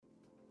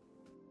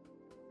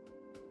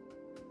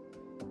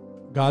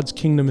God's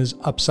kingdom is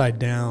upside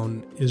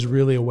down is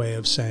really a way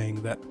of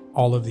saying that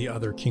all of the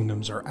other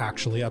kingdoms are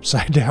actually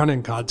upside down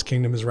and God's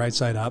kingdom is right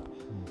side up.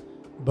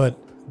 But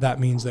that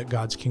means that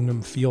God's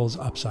kingdom feels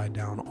upside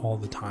down all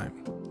the time.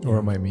 Or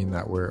it might mean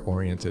that we're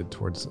oriented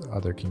towards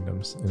other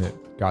kingdoms and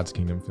God's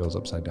kingdom feels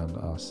upside down to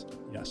us.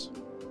 Yes.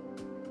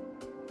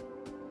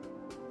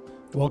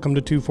 Welcome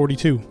to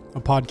 242,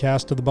 a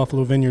podcast of the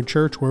Buffalo Vineyard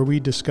Church where we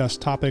discuss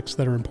topics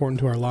that are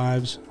important to our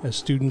lives as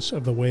students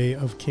of the way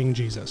of King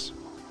Jesus.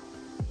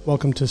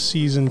 Welcome to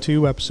Season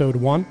 2, Episode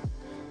 1.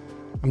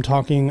 I'm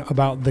talking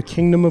about the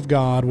Kingdom of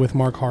God with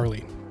Mark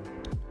Harley.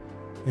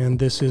 And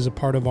this is a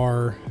part of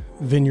our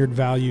Vineyard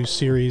Values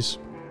series.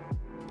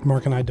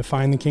 Mark and I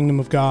define the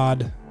Kingdom of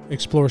God,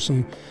 explore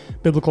some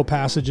biblical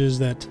passages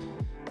that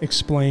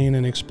explain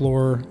and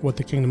explore what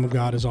the Kingdom of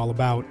God is all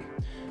about.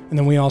 And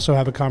then we also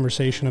have a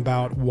conversation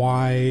about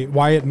why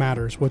it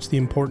matters. What's the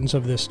importance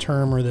of this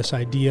term or this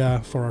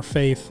idea for our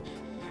faith?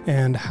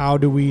 And how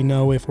do we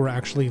know if we're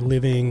actually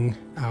living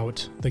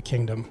out the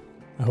kingdom?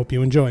 I hope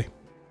you enjoy.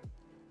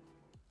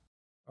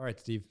 All right,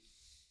 Steve.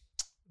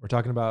 We're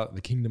talking about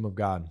the kingdom of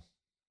God.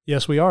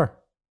 Yes, we are.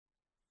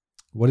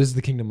 What is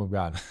the kingdom of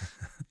God?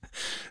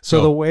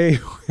 So the way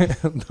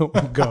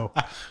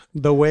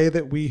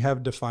that we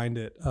have defined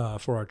it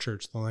for our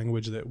church, the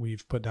language that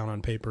we've put down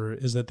on paper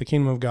is that the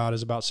kingdom of God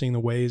is about seeing the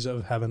ways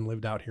of heaven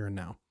lived out here and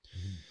now.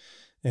 Mm-hmm.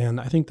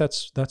 And I think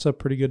that's a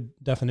pretty good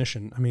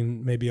definition. I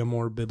mean, maybe a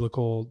more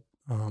biblical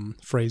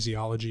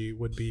phraseology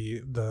would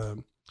be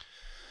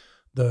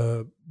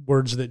the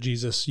words that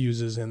Jesus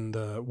uses in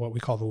what we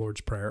call the Lord's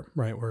Prayer,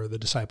 right? Where the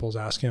disciples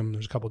ask him,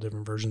 there's a couple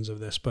different versions of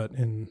this, but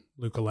in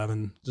Luke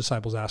 11,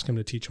 disciples ask him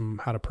to teach them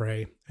how to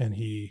pray, and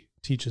he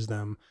teaches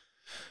them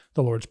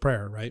the Lord's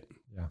Prayer, right?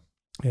 Yeah.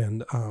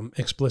 And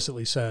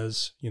explicitly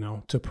says,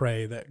 to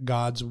pray that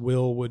God's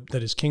will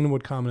that his kingdom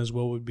would come and his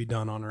will would be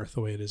done on earth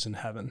the way it is in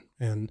heaven.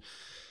 And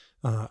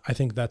I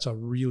think that's a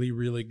really,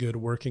 really good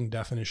working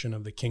definition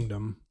of the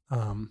kingdom.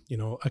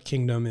 A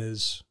kingdom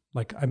is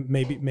like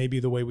maybe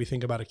the way we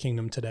think about a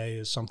kingdom today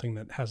is something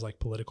that has like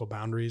political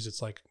boundaries.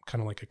 It's like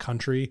kind of like a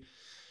country.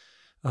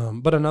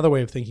 But another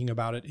way of thinking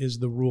about it is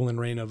the rule and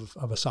reign of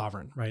a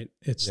sovereign, right?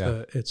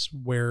 It's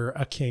where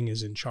a king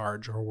is in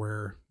charge or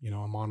where,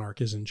 a monarch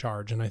is in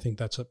charge. And I think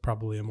that's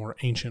probably a more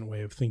ancient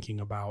way of thinking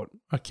about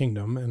a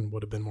kingdom and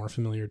would have been more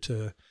familiar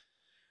to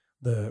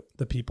the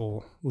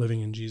people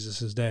living in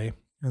Jesus's day.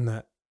 And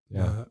that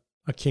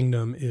a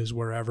kingdom is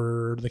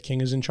wherever the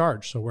king is in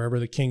charge. So wherever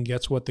the king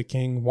gets what the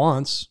king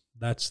wants,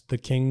 that's the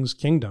king's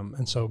kingdom.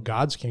 And so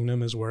God's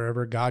kingdom is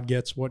wherever God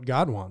gets what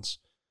God wants.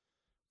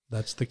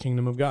 That's the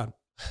kingdom of God.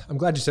 I'm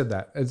glad you said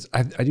that.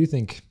 I do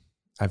think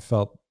I've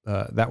felt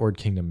that word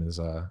kingdom is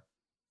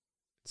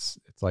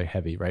it's like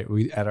heavy, right?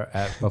 We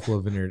at Buffalo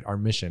Vineyard, our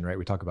mission, right?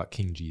 We talk about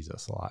King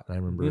Jesus a lot. And I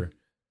remember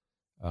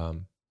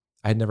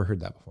I had never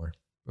heard that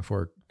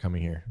before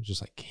coming here. It was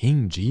just like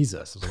King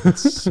Jesus. I was like,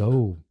 it's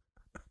so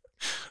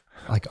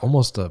like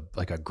almost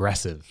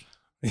aggressive,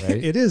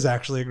 right? It is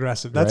actually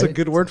aggressive. That's right? A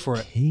good word for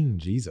it. King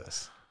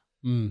Jesus.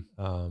 And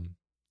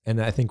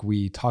I think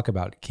we talk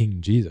about King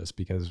Jesus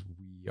because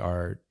we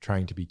are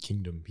trying to be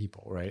kingdom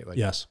people, right? Like,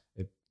 yes.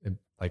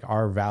 Like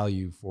our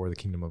value for the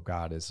kingdom of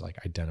God is like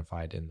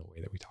identified in the way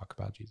that we talk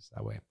about Jesus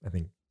that way. I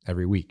think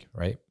every week,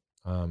 right?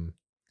 But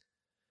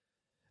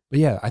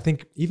yeah, I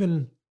think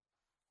even,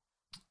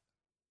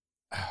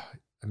 I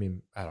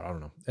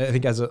don't know. I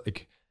think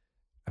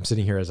I'm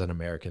sitting here as an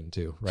American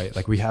too, right?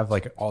 Like we have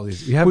like all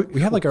these, we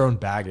have like our own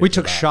baggage. We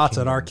took shots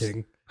at our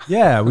king.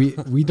 Yeah.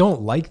 We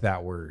don't like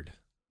that word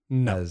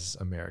as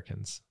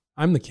Americans.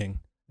 I'm the king.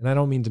 And I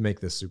don't mean to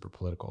make this super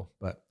political,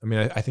 but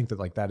I think that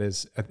like that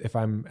is, if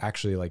I'm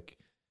actually like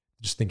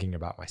just thinking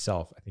about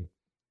myself, I think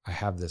I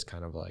have this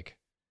kind of like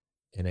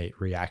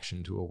innate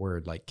reaction to a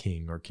word like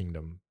king or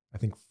kingdom. I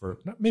think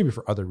maybe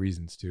for other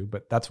reasons too,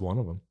 but that's one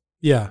of them.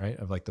 Yeah. Right.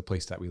 Of like the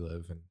place that we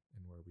live and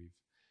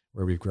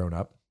where we've grown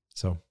up.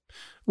 So,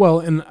 well,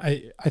 and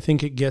I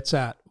think it gets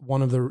at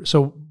one of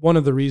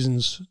the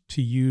reasons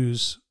to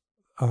use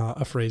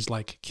a phrase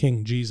like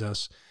King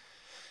Jesus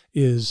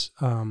is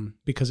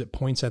because it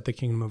points at the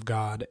kingdom of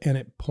God, and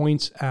it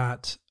points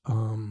at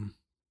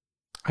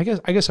I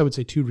guess I would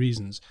say two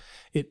reasons.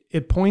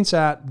 It points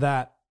at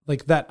that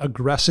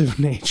aggressive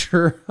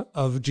nature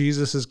of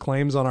Jesus's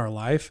claims on our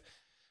life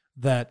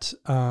that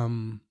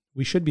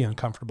we should be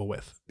uncomfortable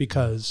with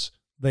because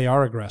they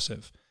are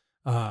aggressive.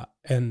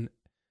 And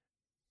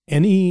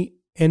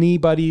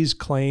anybody's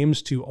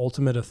claims to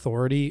ultimate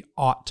authority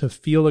ought to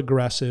feel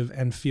aggressive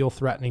and feel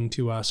threatening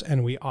to us,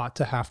 and we ought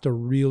to have to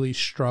really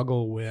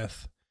struggle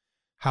with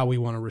how we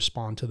want to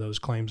respond to those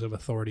claims of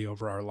authority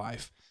over our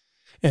life.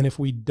 And if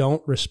we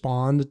don't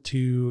respond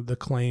to the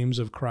claims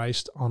of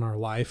Christ on our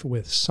life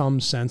with some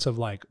sense of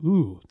like,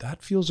 ooh,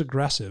 that feels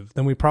aggressive,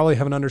 then we probably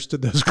haven't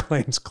understood those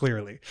claims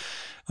clearly.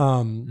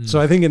 So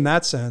I think in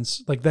that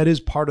sense, like that is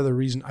part of the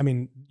reason. I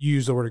mean, you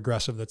use the word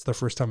aggressive. That's the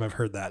first time I've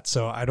heard that.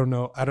 So I don't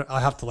know. I'll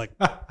have to like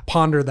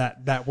ponder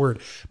that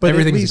word. But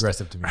everything's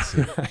aggressive to me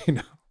too.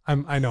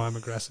 I know I'm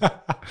aggressive.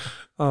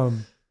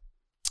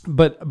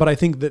 but I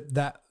think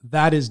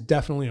that is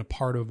definitely a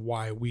part of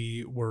why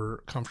we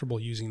were comfortable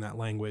using that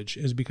language,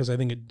 is because I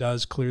think it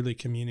does clearly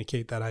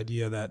communicate that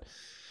idea that,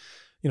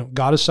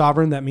 God is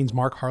sovereign. That means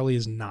Mark Harley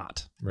is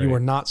not. Right. You are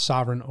not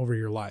sovereign over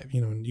your life.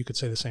 And you could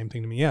say the same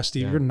thing to me. Yeah,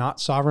 Steve, you're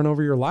not sovereign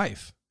over your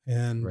life.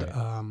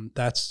 And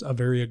that's a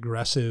very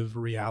aggressive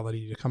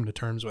reality to come to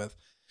terms with.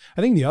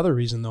 I think the other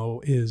reason,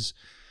 though, is,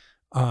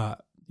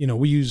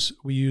 we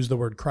use the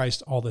word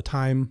Christ all the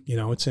time.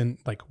 It's in,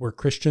 like, we're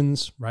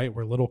Christians, right?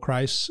 We're little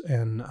Christs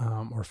and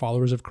or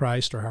followers of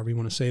Christ, or however you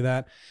want to say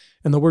that.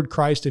 And the word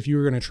Christ, if you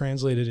were going to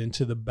translate it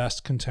into the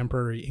best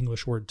contemporary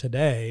English word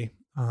today,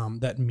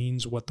 that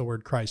means what the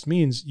word Christ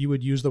means, you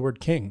would use the word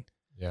king.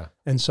 Yeah.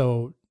 And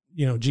so,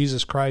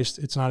 Jesus Christ,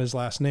 it's not his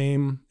last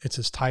name, it's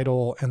his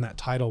title. And that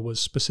title was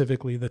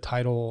specifically the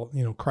title,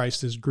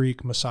 Christ is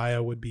Greek,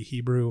 Messiah would be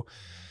Hebrew.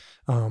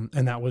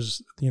 And that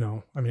was,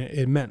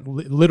 it meant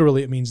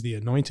literally, it means the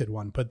anointed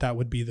one, but that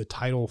would be the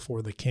title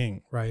for the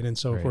king. Right. And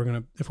so if we're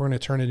going to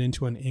turn it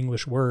into an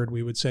English word,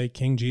 we would say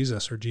King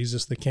Jesus, or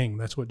Jesus the King.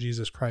 That's what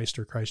Jesus Christ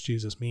or Christ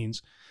Jesus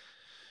means.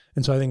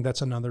 And so I think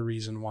that's another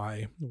reason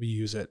why we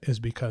use it, is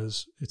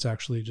because it's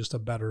actually just a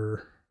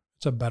better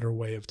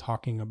way of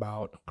talking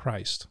about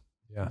Christ.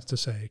 Yeah. To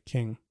say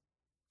king.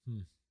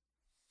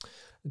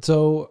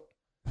 So,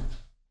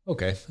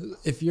 okay.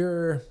 If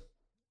we're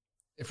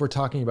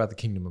talking about the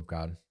kingdom of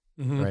God,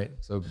 right?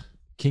 So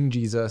King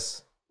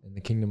Jesus and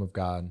the kingdom of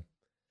God,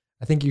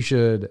 I think we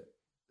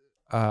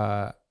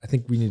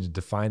need to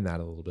define that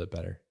a little bit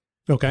better.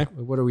 Okay.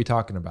 What are we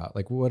talking about?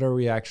 Like, what are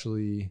we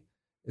actually,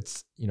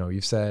 it's,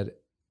 you've said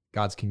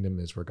God's kingdom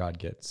is where God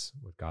gets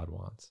what God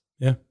wants.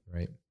 Yeah.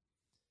 Right.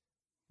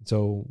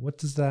 So what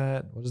does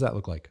that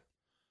look like?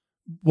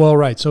 Well,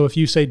 right. So if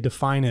you say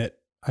define it,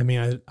 I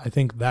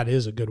think that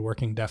is a good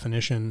working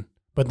definition.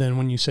 But then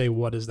when you say,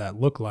 what does that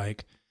look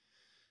like?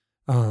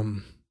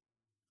 I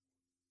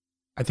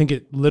think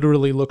it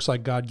literally looks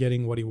like God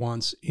getting what he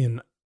wants in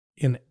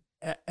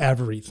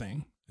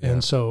everything. Yeah.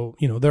 And so,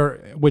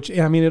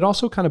 it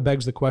also kind of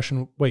begs the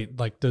question, wait,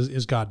 like,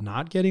 is God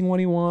not getting what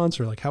he wants?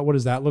 Or like, what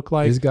does that look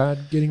like? Is God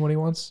getting what he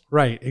wants?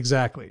 Right,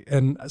 exactly.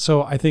 And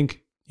so I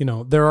think,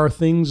 there are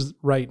things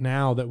right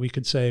now that we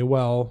could say,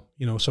 well,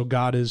 so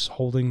God is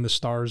holding the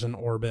stars in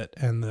orbit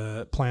and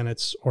the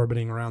planets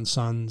orbiting around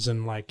suns,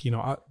 and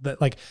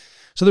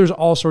so there's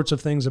all sorts of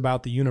things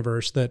about the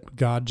universe that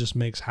God just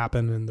makes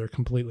happen, and they're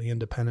completely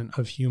independent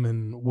of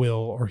human will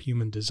or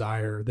human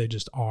desire. They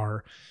just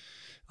are.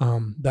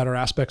 That are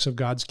aspects of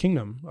God's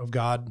kingdom, of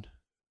God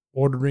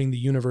ordering the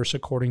universe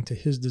according to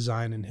his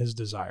design and his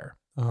desire.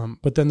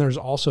 But then there's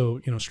also,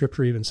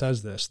 Scripture even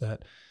says this,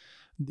 that,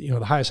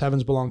 the highest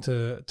heavens belong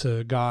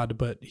to God,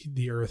 but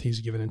the earth he's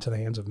given into the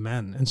hands of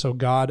men. And so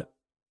God,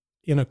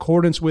 in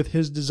accordance with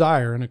his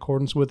desire, in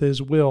accordance with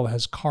his will,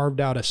 has carved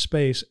out a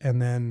space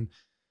and then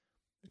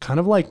kind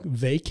of like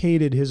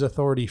vacated his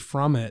authority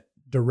from it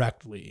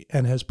directly,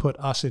 and has put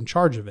us in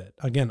charge of it,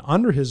 again,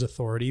 under his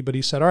authority. But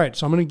he said, all right,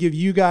 so I'm going to give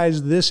you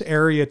guys this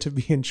area to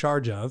be in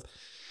charge of.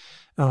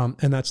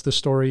 And that's the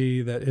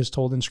story that is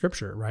told in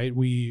Scripture, right?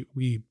 We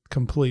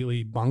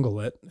completely bungle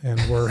it, and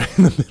we're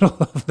in the middle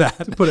of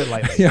that. To put it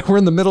lightly. Yeah, we're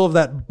in the middle of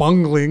that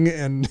bungling,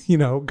 and,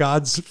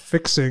 God's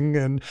fixing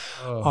and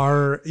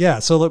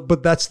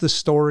but that's the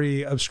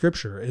story of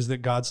Scripture, is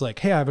that God's like,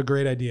 hey, I have a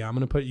great idea. I'm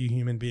going to put you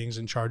human beings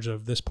in charge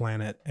of this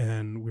planet.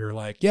 And we're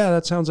like, yeah,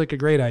 that sounds like a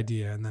great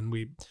idea. And then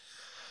we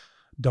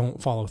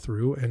don't follow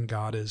through, and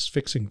God is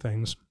fixing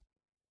things.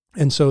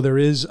 And so there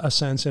is a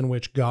sense in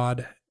which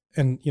God,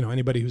 and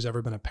anybody who's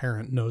ever been a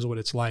parent knows what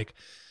it's like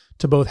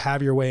to both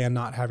have your way and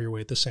not have your way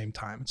at the same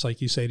time. It's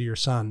like you say to your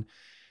son,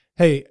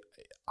 hey,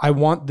 I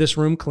want this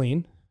room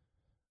clean.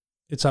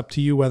 It's up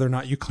to you whether or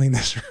not you clean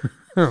this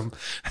room.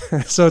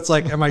 So it's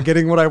like, am I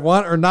getting what I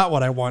want or not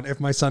what I want if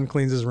my son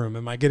cleans his room?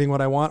 Am I getting what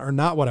I want or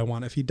not what I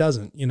want if he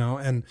doesn't?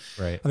 And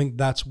right. I think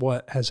that's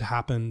what has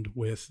happened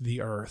with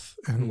the earth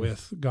and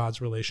with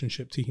God's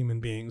relationship to human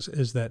beings,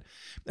 is that,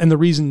 and the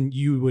reason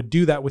you would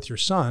do that with your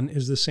son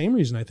is the same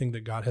reason I think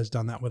that God has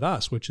done that with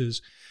us, which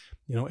is,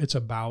 it's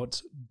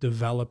about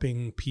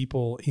developing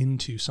people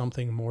into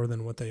something more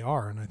than what they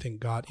are. And I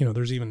think God,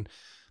 there's even,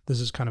 this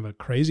is kind of a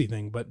crazy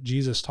thing, but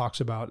Jesus talks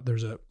about,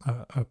 there's a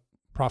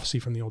prophecy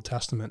from the Old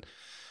Testament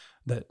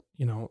that,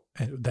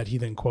 that he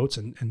then quotes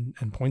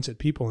and points at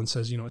people and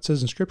says, it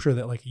says in Scripture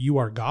that, like, you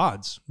are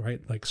gods, right?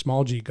 Like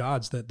small g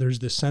gods, that there's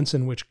this sense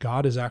in which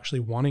God is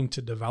actually wanting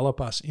to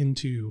develop us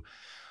into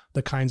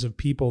the kinds of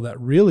people that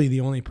really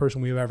the only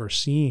person we've ever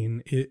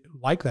seen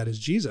like that is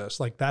Jesus.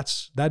 Like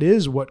that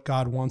is what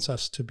God wants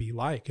us to be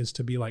like, is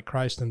to be like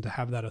Christ, and to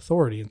have that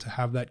authority, and to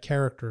have that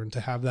character, and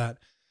to have that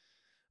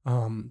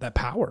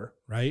power,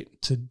 right?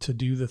 To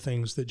do the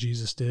things that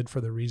Jesus did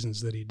for the reasons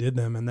that he did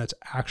them. And that's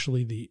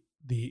actually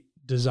the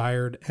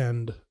desired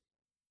end.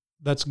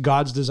 That's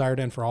God's desired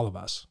end for all of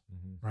us,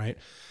 right?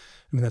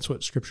 I mean, that's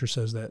what Scripture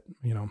says, that,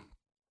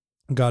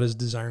 God is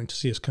desiring to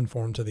see us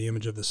conform to the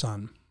image of the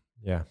Son.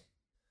 Yeah.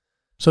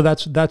 So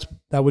that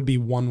would be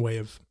one way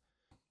of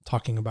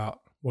talking about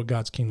what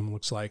God's kingdom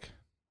looks like.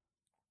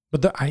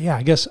 But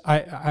I guess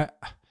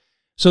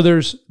So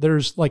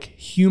there's like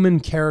human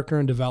character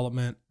and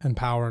development and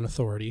power and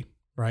authority,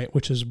 right?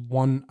 Which is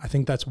I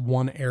think that's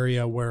one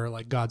area where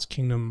like God's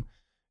kingdom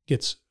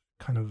gets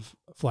kind of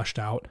fleshed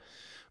out.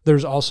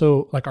 There's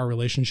also like our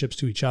relationships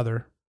to each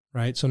other,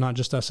 right? So not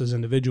just us as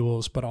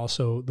individuals, but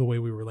also the way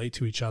we relate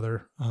to each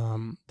other.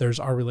 There's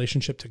our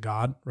relationship to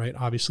God, right?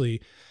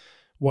 Obviously,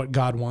 what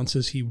God wants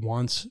is he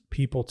wants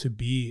people to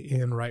be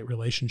in right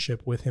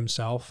relationship with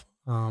himself.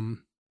 I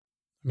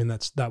mean,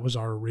 that was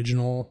our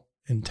original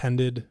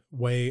intended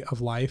way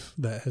of life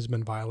that has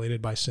been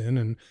violated by sin,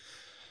 and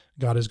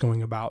God is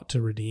going about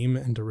to redeem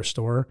and to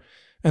restore.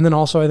 And then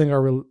also I think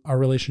our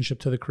relationship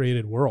to the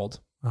created world.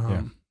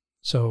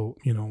 So,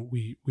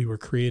 we were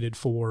created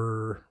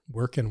for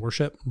work and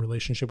worship,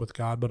 relationship with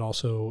God, but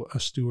also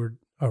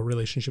a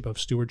relationship of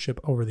stewardship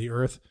over the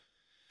earth.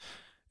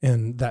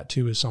 And that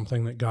too is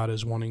something that God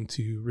is wanting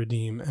to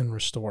redeem and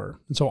restore.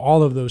 And so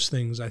all of those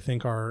things I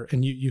think are,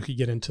 and you could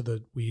get into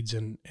the weeds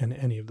in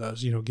any of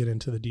those, get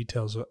into the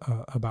details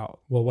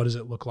about, well, what does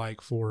it look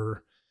like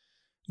for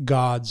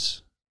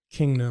God's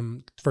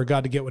kingdom, for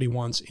God to get what he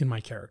wants in my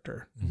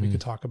character? Mm-hmm. We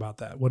could talk about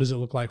that. What does it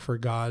look like for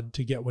God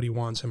to get what he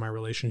wants in my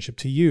relationship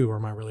to you, or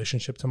my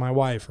relationship to my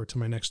wife, or to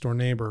my next door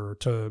neighbor, or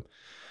to,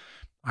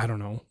 I don't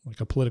know,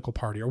 like a political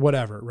party or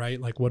whatever,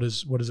 right? Like what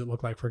does it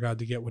look like for God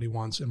to get what he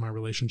wants in my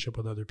relationship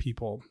with other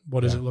people?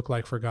 What does it look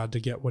like for God to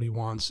get what he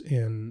wants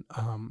in,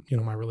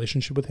 my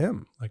relationship with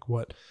him? Like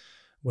what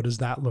does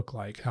that look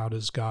like? How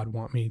does God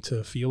want me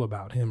to feel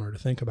about him, or to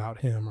think about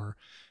him, or,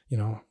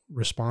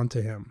 respond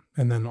to him?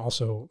 And then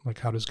also, like,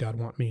 how does God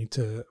want me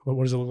to,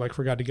 what does it look like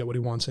for God to get what he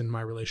wants in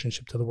my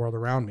relationship to the world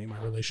around me,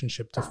 my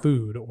relationship to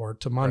food, or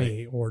to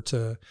money, right, or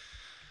to,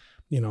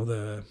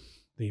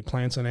 the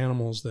plants and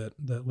animals that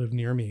live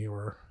near me,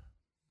 or,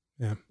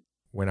 yeah.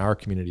 When our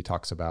community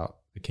talks about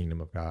the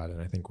kingdom of God,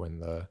 and I think when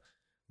the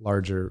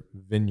larger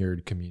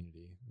vineyard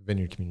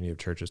community of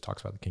churches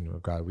talks about the kingdom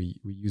of God, we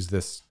use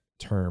this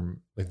term,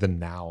 like the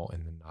now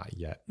and the not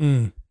yet.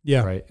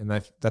 Yeah. Right. And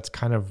that's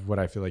kind of what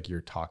I feel like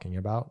you're talking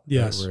about.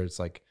 Yes. Right? Where it's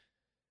like,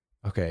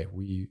 okay,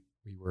 we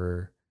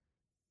were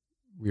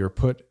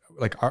put,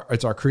 like,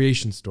 it's our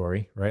creation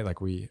story, right? Like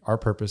our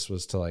purpose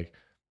was to like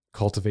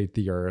cultivate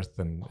the earth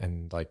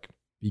and like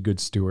be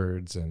good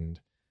stewards and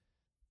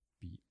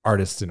be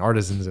artists and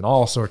artisans and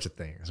all sorts of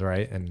things,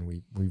 right? And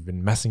we've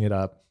been messing it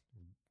up.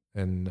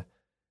 And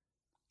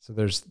so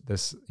there's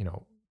this,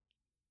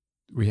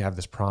 we have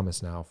this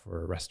promise now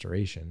for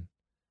restoration,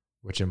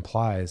 which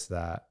implies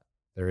that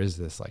there is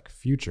this like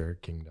future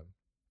kingdom.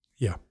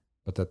 Yeah.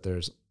 But that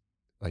there's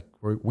like,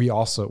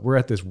 we're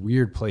at this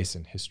weird place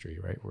in history,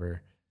 right?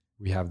 Where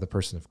we have the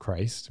person of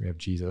Christ, we have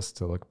Jesus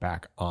to look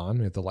back on,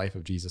 we have the life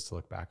of Jesus to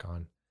look back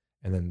on,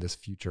 and then this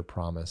future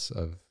promise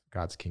of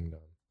God's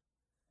kingdom.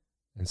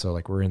 And so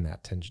like we're in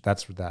that tension.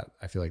 That's what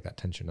I feel like that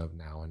tension of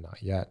now and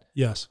not yet.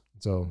 Yes.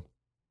 So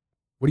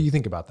what do you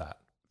think about that?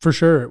 For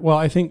sure. Well,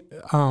 I think,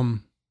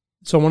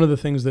 so one of the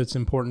things that's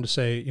important to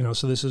say,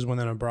 so this is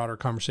within a broader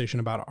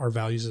conversation about our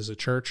values as a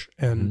church.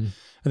 And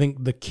I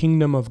think the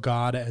kingdom of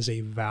God as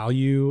a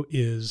value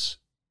is,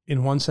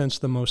 in one sense,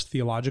 the most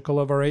theological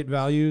of our 8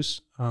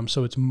 values.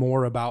 So it's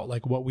more about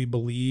like what we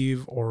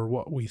believe or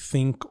what we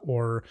think,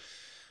 or,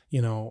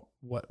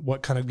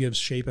 what kind of gives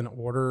shape and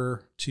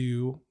order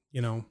to,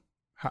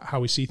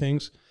 how we see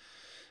things.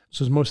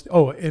 So it's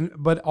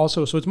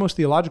it's most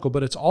theological,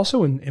 but it's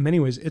also in many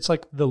ways, it's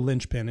like the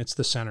linchpin. It's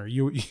the center.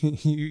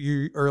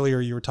 You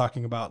earlier you were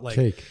talking about like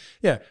cake.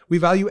 Yeah, we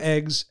value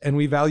eggs and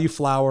we value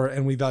flour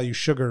and we value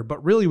sugar,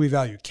 but really we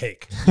value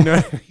cake. You know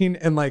what I mean?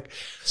 And like,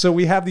 so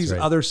we have these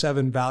other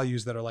 7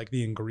 values that are like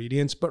the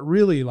ingredients, but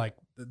really like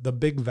the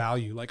big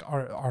value, like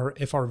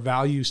if our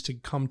values to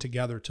come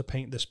together to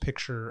paint this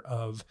picture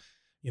of,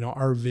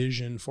 our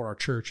vision for our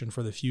church and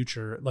for the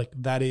future, like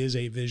that is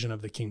a vision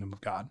of the kingdom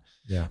of God.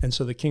 Yeah. And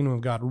so the kingdom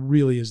of God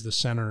really is the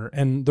center.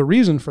 And the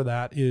reason for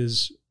that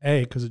is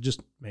A, because it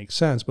just makes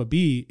sense, but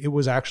B, it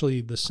was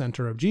actually the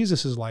center of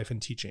Jesus's life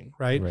and teaching,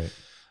 right?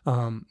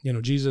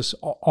 Jesus,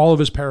 all of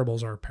his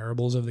parables are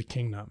parables of the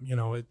kingdom.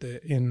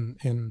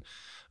 In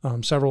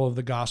several of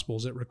the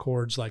gospels, it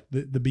records like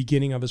the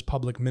beginning of his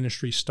public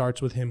ministry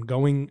starts with him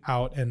going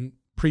out and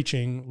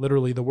preaching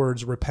literally the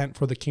words, repent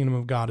for the kingdom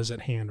of God is at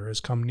hand or has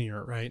come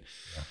near, right?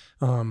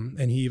 Yeah.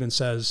 And he even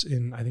says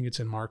I think it's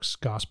in Mark's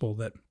gospel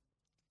that,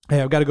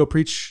 hey, I've got to go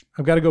preach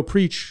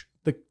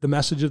the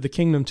message of the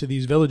kingdom to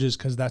these villages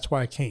because that's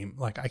why I came.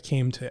 Like I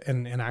came to,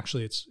 and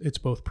actually it's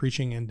both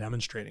preaching and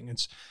demonstrating.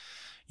 It's,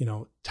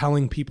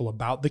 telling people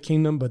about the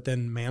kingdom, but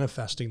then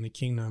manifesting the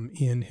kingdom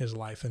in his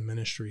life and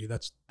ministry.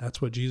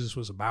 That's what Jesus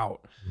was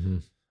about.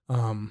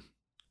 Mm-hmm.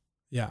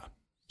 Yeah.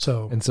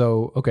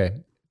 So, okay.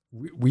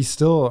 We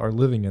still are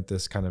living at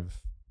this kind of,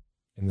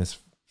 in this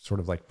sort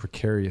of like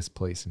precarious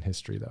place in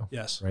history though.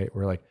 Yes. Right.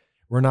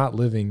 We're not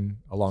living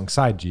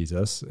alongside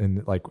Jesus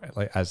and like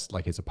as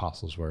his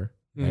apostles were.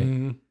 Right.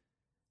 Mm-hmm.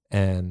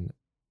 And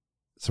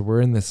so we're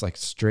in this like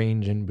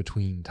strange in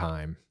between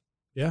time.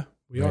 Yeah,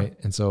 we are.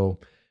 And so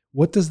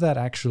what does that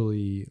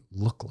actually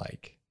look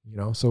like?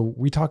 So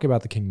we talk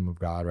about the kingdom of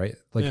God, right?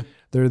 Like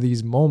there are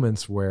these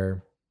moments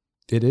where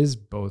it is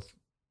both.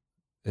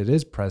 It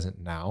is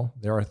present now.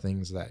 There are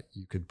things that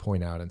you could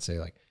point out and say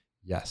like,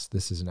 yes,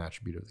 this is an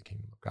attribute of the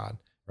kingdom of God,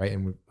 right?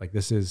 And like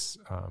this is,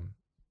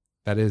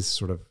 that is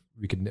sort of,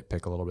 we could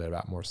nitpick a little bit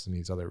about more some of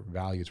these other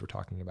values we're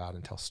talking about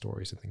and tell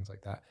stories and things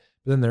like that.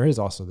 But then there is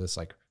also this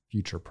like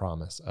future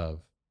promise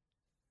of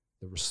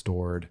the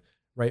restored,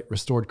 right?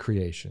 Restored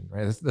creation,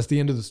 right? That's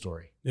the end of the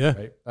story. Yeah.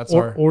 Right. That's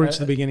or it's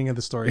the beginning of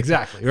the story.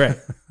 Exactly. Right.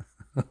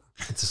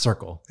 It's a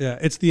circle. Yeah.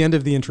 It's the end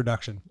of the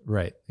introduction.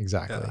 Right.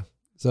 Exactly. Yeah.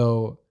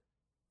 So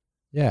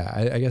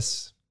yeah, I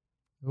guess,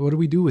 what do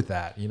we do with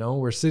that? You know,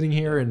 we're sitting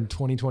here in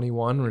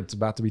 2021 where it's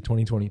about to be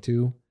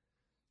 2022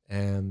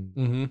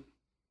 and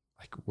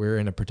like we're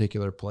in a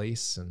particular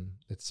place and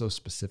it's so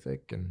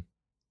specific and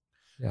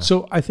yeah.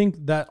 So I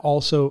think that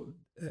also,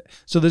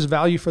 so this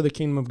value for the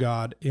kingdom of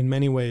God in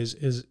many ways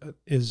is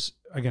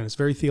again, it's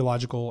very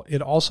theological.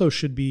 It also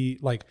should be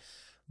like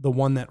the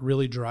one that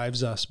really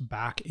drives us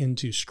back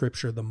into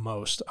scripture the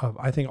most.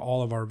 I think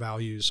all of our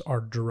values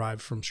are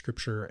derived from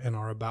scripture and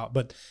are about,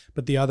 but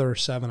the other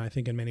 7, I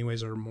think in many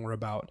ways are more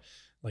about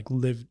like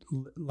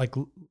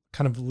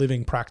kind of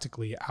living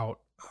practically out,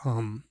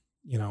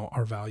 you know,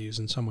 our values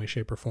in some way,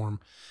 shape or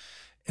form.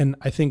 And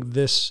I think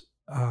this,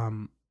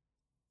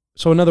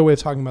 so another way of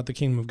talking about the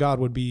kingdom of God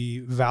would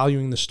be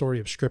valuing the story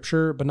of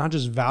scripture, but not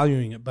just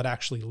valuing it, but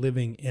actually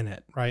living in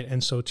it. Right.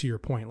 And so to your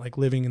point, like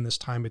living in this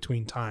time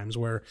between times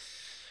where,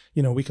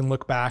 you know, we can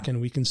look back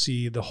and we can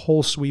see the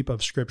whole sweep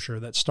of scripture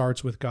that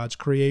starts with God's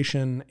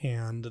creation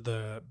and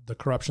the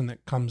corruption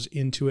that comes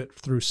into it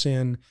through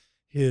sin,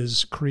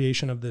 his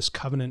creation of this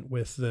covenant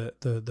with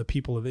the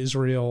people of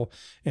Israel,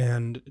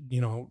 and,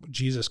 you know,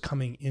 Jesus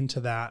coming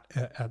into that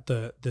at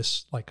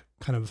this like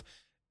kind of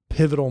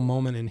pivotal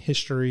moment in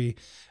history,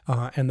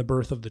 and the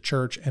birth of the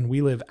church. And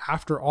we live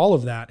after all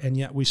of that. And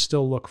yet we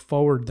still look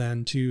forward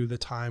then to the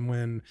time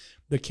when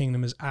the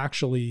kingdom is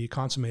actually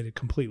consummated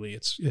completely.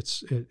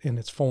 It's in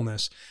its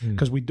fullness,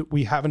 because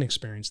we haven't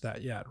experienced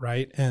that yet.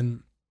 Right.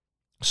 And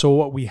so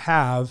what we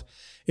have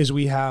is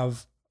we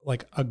have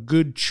like a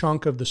good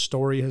chunk of the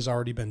story has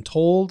already been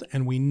told,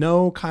 and we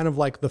know kind of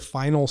like the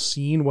final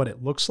scene, what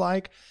it looks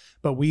like,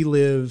 but we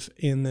live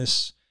in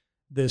this,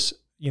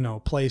 you know,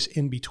 place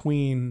in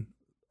between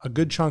a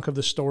good chunk of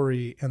the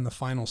story and the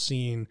final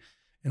scene,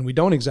 and we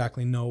don't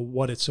exactly know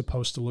what it's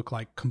supposed to look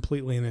like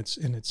completely in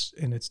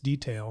its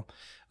detail.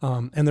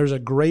 And there's a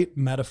great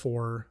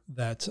metaphor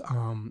that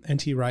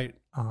N.T. Wright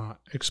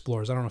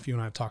explores. I don't know if you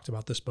and I have talked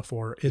about this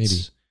before. Maybe.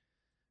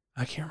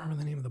 I can't remember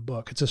the name of the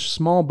book. It's a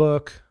small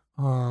book.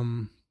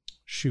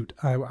 Shoot,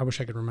 I wish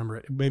I could remember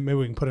it. Maybe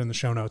we can put it in the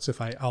show notes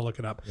I'll look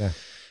it up. Yeah.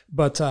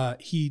 But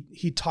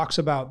he talks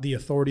about the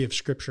authority of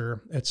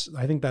Scripture.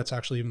 I think that's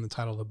actually even the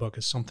title of the book,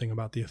 is something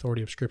about the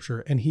authority of Scripture.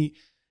 And he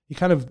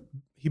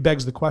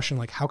begs the question,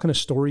 like, how can a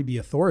story be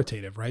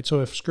authoritative, right?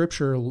 So if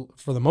Scripture,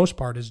 for the most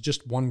part, is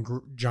just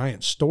one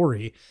giant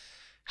story,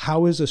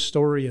 how is a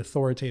story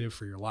authoritative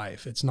for your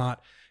life? It's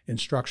not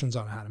instructions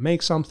on how to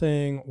make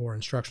something or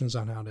instructions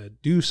on how to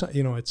do something.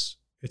 You know, it's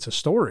a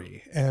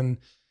story. And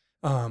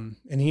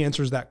he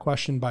answers that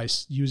question by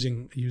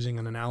using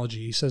an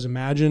analogy. He says,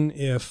 imagine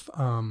if,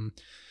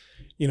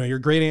 you know, your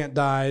great aunt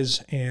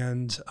dies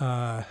and,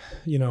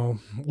 you know,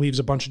 leaves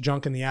a bunch of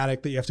junk in the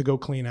attic that you have to go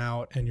clean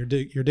out, and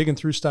you're digging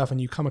through stuff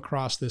and you come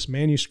across this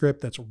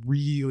manuscript that's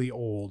really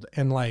old,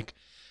 and like,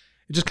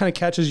 it just kind of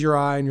catches your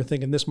eye and you're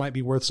thinking this might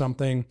be worth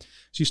something.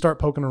 So you start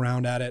poking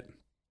around at it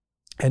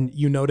and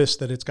you notice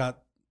that it's got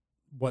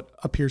what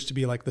appears to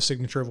be like the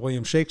signature of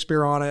William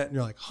Shakespeare on it. And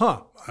you're like,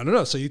 I don't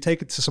know. So you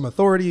take it to some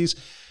authorities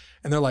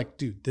and they're like,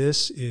 dude,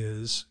 this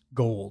is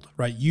gold,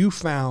 right? You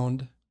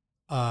found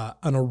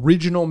an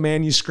original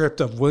manuscript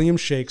of William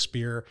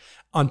Shakespeare.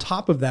 On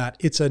top of that,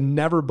 it's a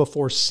never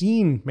before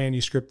seen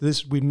manuscript.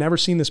 We've never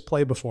seen this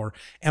play before.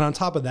 And on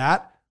top of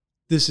that,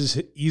 this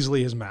is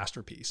easily his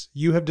masterpiece.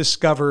 You have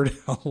discovered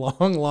a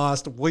long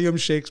lost William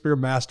Shakespeare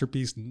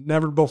masterpiece,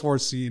 never before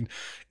seen,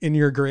 in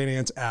your great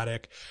aunt's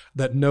attic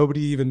that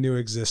nobody even knew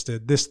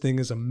existed. This thing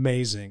is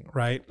amazing,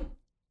 right?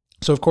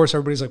 So of course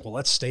everybody's like, well,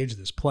 let's stage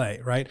this play,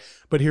 right?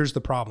 But here's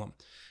the problem.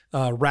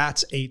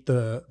 Rats ate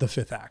the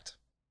fifth act.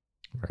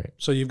 Right.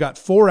 So you've got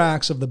 4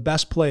 acts of the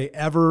best play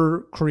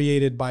ever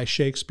created by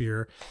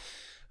Shakespeare.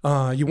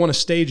 You want to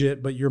stage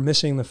it, but you're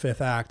missing the 5th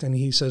act. And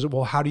he says,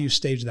 well, how do you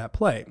stage that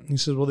play? He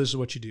says, well, this is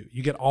what you do.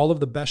 You get all of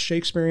the best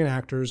Shakespearean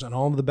actors and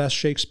all of the best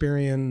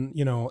Shakespearean,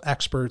 you know,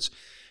 experts.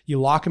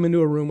 You lock them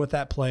into a room with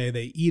that play.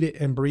 They eat it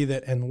and breathe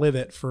it and live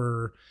it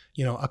for,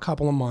 you know, a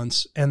couple of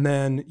months. And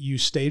then you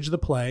stage the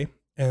play,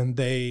 and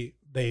they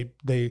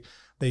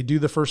do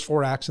the first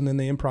 4 acts, and then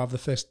they improv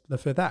the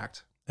 5th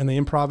act. And they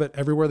improv it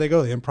everywhere they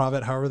go. They improv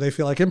it however they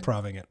feel like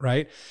improving it,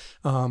 right?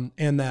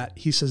 And that,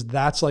 he says,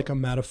 that's like a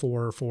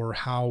metaphor for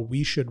how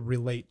we should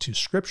relate to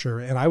Scripture.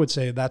 And I would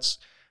say that's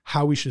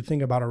how we should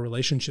think about our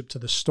relationship to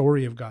the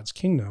story of God's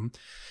kingdom,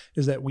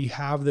 is that we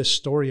have this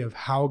story of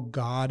how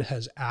God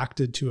has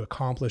acted to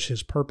accomplish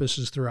his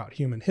purposes throughout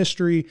human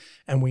history.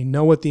 And we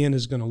know what the end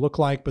is going to look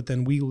like, but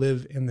then we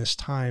live in this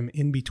time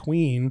in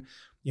between,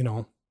 you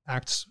know,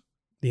 acts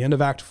the end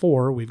of Act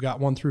 4, we've got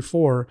 1 through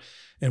 4,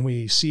 and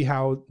we see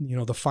how,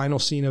 the final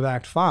scene of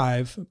Act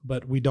 5,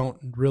 but we don't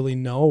really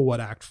know what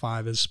Act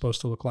 5 is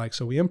supposed to look like.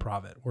 So we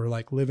improv it. We're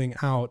like living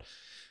out,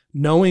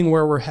 knowing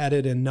where we're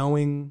headed and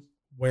knowing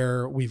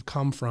where we've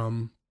come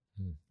from.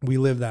 We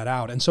live that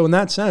out. And so in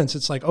that sense,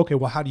 it's like, okay,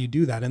 well, how do you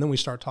do that? And then we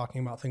start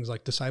talking about things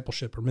like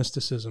discipleship or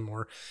mysticism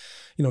or,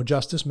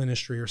 justice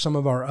ministry or some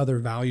of our other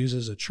values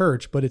as a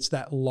church, but it's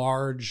that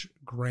large,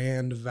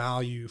 grand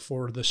value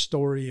for the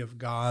story of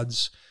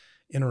God's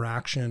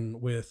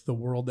interaction with the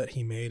world that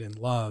he made and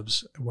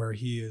loves, where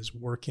he is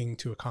working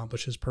to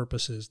accomplish his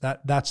purposes.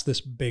 That's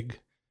this big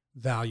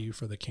value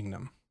for the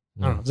kingdom.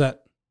 I don't know. Is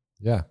that?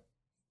 Yeah.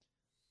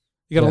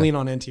 You got to lean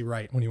on N.T.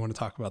 Wright when you want to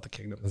talk about the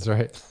kingdom. That's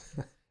right.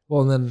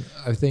 Well, and then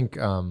I think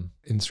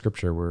in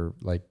scripture,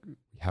 we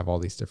have all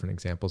these different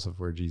examples of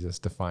where Jesus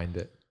defined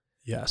it.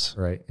 Yes.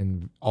 Right.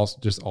 And also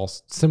just all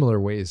similar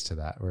ways to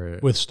that, where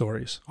with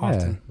stories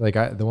often. Like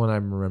the one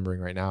I'm remembering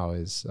right now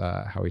is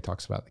how he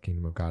talks about the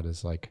kingdom of God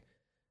is like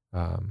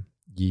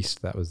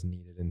yeast that was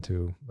kneaded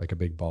into like a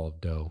big ball of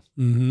dough.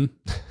 Mm-hmm.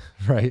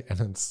 Right. And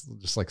it's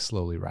just like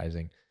slowly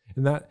rising.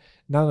 And that,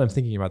 now that I'm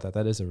thinking about that,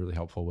 that is a really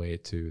helpful way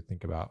to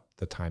think about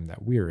the time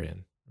that we're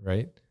in,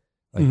 right?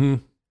 Like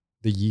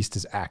the yeast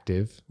is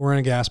active. We're in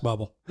a gas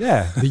bubble.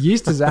 Yeah. The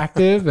yeast is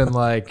active and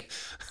like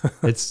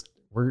it's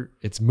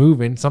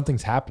moving.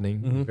 Something's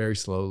happening very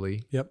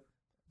slowly. Yep.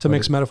 To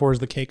mix metaphors,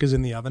 the cake is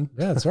in the oven.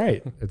 Yeah, that's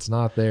right. It's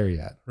not there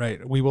yet.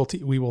 Right. We will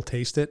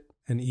taste it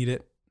and eat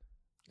it.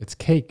 It's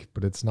cake,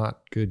 but it's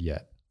not good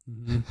yet.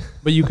 Mm-hmm.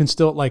 But you can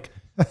still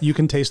you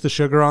can taste the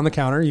sugar on the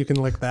counter. You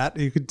can lick that.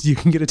 You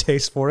can get a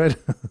taste for it.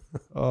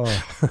 Oh,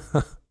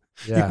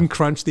 yeah. You can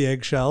crunch the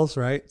eggshells,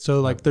 right?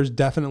 So there's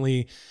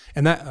definitely,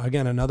 and that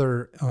again,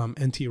 another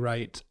N.T.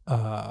 Wright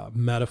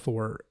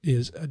metaphor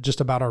is just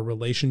about our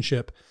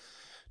relationship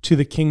to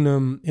the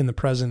kingdom in the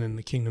present and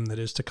the kingdom that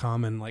is to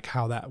come, and like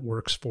how that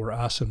works for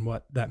us and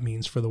what that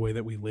means for the way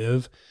that we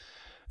live.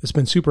 It's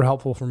been super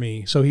helpful for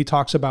me. So he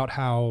talks about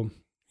how,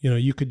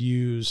 you could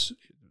use,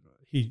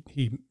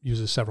 he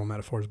uses several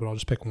metaphors, but I'll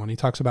just pick one. He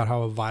talks about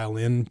how a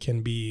violin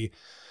can be,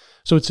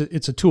 so it's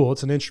a tool,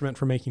 it's an instrument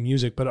for making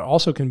music, but it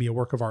also can be a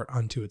work of art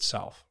unto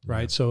itself,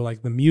 right? Yeah. So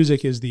like the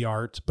music is the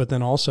art, but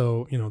then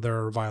also,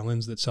 there are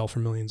violins that sell for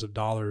millions of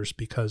dollars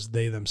because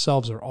they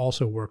themselves are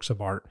also works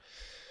of art.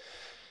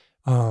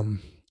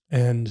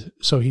 And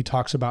so he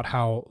talks about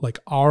how like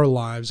our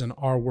lives and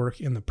our work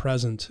in the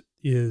present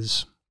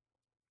is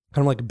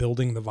kind of like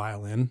building the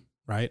violin,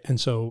 right? And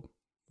so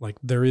like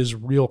there is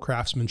real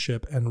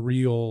craftsmanship and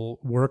real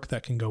work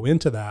that can go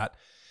into that.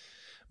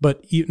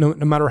 But no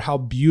matter how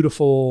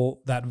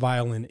beautiful that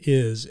violin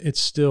is, it's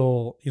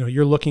still,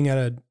 you're looking at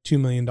a $2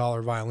 million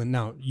violin.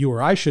 Now, you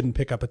or I shouldn't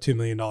pick up a $2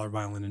 million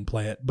violin and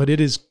play it, but it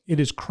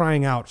is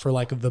crying out for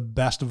like the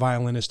best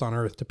violinist on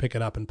earth to pick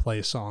it up and play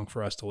a song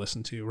for us to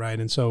listen to, right?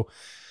 And so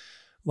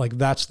like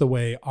that's the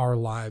way our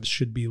lives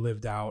should be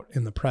lived out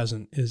in the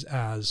present, is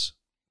as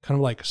kind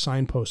of like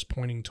signposts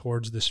pointing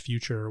towards this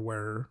future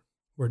where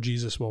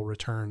Jesus will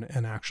return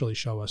and actually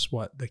show us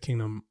what the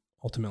kingdom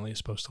ultimately is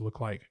supposed to look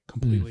like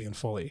completely and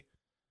fully.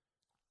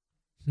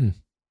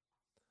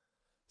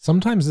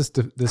 Sometimes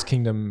this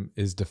kingdom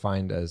is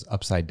defined as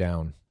upside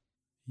down.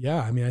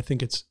 Yeah. I mean, I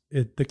think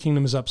the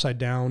kingdom is upside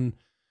down.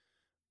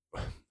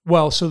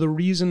 Well, so the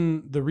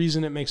reason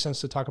it makes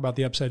sense to talk about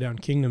the upside down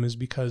kingdom is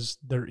because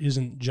there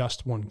isn't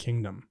just one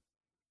kingdom.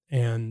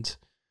 And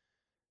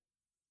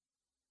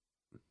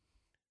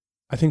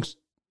I think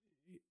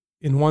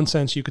in one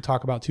sense, you could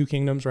talk about two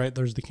kingdoms, right?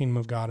 There's the kingdom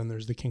of God and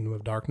there's the kingdom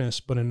of darkness.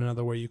 But in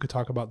another way, you could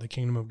talk about the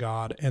kingdom of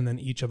God and then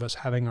each of us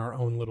having our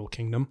own little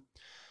kingdom.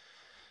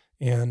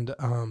 And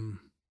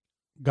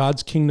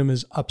God's kingdom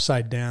is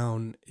upside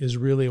down is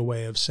really a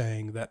way of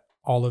saying that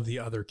all of the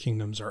other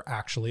kingdoms are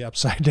actually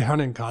upside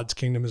down and God's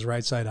kingdom is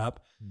right side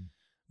up.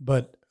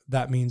 But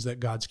that means that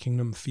God's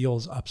kingdom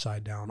feels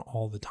upside down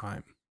all the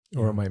time.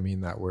 Or it might mean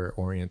that we're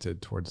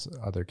oriented towards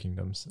other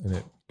kingdoms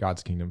and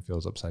God's kingdom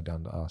feels upside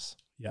down to us.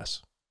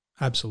 Yes.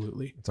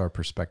 Absolutely. It's our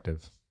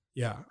perspective.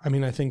 Yeah. I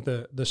mean, I think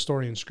the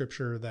story in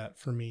scripture that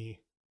for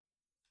me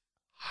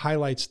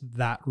highlights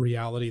that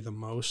reality the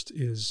most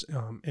is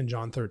in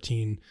John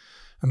 13.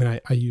 I mean,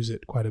 I use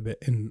it quite a bit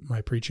in my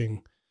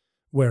preaching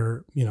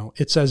where,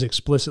 it says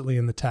explicitly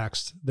in the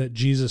text that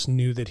Jesus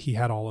knew that he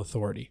had all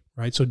authority,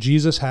 right? So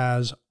Jesus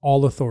has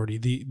all authority.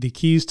 The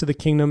keys to the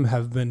kingdom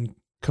have been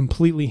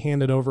completely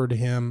handed over to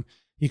him.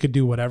 He could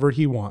do whatever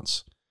he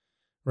wants.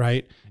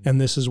 Right.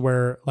 And this is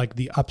where like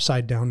the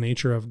upside down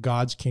nature of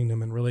God's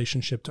kingdom in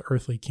relationship to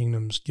earthly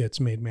kingdoms gets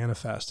made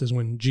manifest, is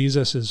when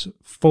Jesus is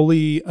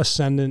fully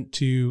ascendant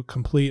to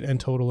complete and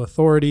total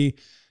authority.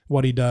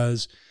 What he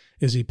does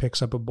is he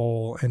picks up a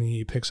bowl and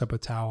he picks up a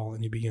towel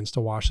and he begins to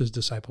wash his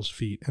disciples'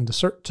 feet and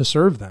to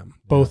serve them,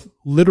 both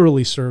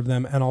literally serve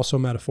them and also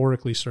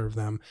metaphorically serve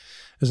them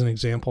as an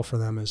example for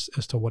them as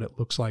to what it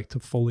looks like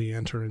to fully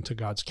enter into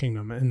God's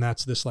kingdom. And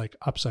that's this like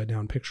upside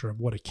down picture of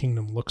what a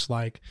kingdom looks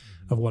like,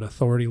 of what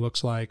authority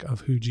looks like,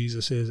 of who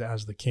Jesus is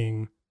as the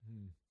king.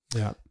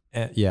 Yeah.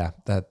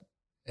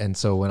 And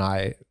so when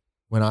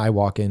when I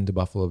walk into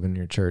Buffalo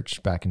Vineyard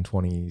Church back in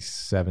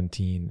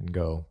 2017 and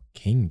go,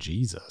 King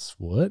Jesus,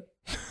 what?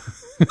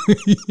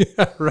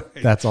 Yeah, right.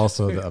 That's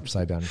also the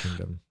upside down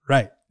kingdom.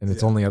 Right. And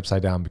it's only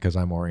upside down because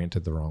I'm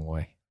oriented the wrong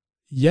way.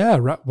 Yeah,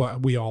 right. Well,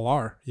 we all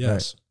are.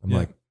 Yes. Right. I'm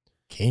like,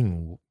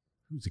 king?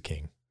 Who's a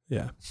king?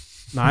 Yeah.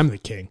 No, I'm the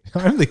king.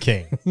 I'm the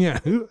king. Yeah.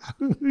 Who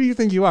do you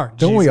think you are?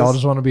 Don't we Jesus? all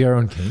just want to be our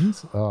own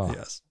kings? Oh,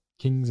 Yes.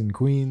 kings and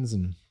queens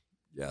and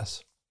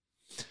yes.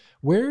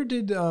 Where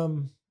did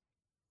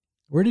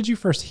you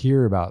first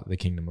hear about the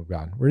kingdom of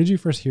God? Where did you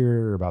first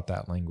hear about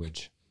that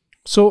language?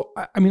 So,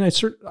 I mean,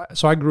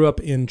 I grew up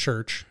in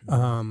church.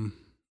 I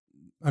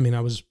mean,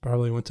 I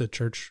went to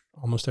church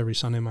almost every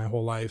Sunday my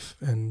whole life,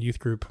 and youth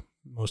group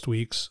most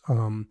weeks.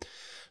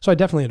 So I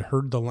definitely had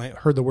heard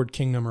the word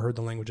kingdom or heard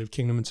the language of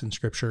kingdom. It's in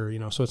scripture,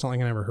 so it's not like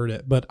I never heard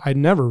it, but I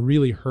never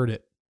really heard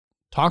it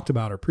talked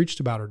about or preached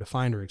about or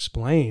defined or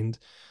explained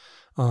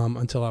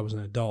until I was an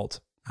adult,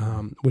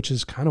 which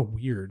is kind of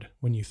weird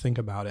when you think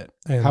about it.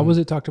 And how was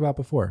it talked about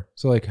before?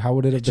 So like, how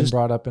would it have been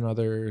brought up in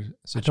other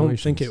situations? I don't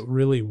think it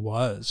really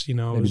was, Maybe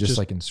it was just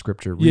like in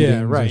scripture readings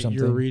yeah, right. or something.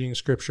 You're reading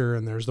scripture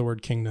and there's the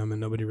word kingdom and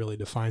nobody really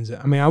defines it.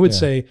 I mean, I would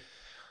say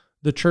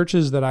the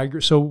churches that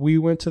so we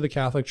went to the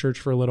Catholic Church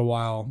for a little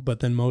while,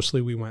 but then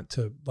mostly we went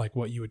to like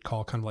what you would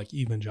call kind of like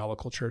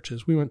evangelical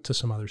churches. We went to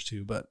some others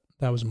too, but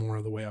that was more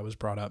of the way I was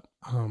brought up.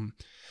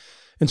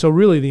 And so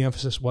really the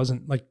emphasis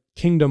wasn't like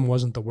kingdom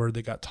wasn't the word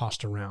that got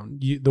tossed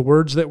around. The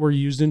words that were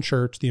used in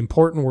church, the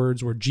important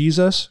words were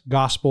Jesus,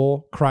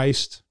 gospel,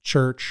 Christ,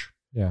 church,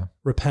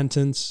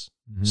 repentance,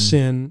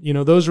 sin.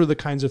 Those were the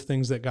kinds of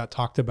things that got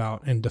talked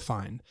about and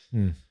defined,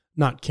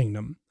 not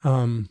kingdom.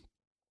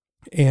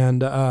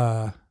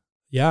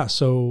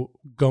 So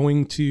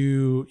going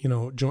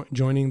to,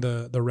 joining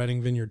the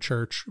Redding Vineyard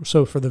Church.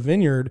 So for the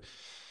Vineyard,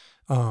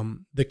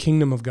 the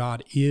kingdom of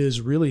God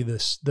is really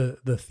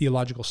the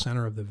theological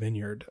center of the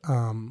Vineyard,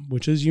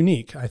 which is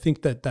unique. I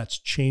think that's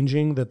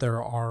changing, that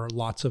there are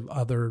lots of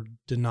other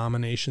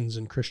denominations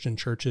and Christian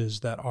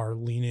churches that are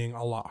leaning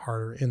a lot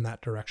harder in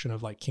that direction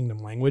of like kingdom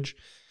language.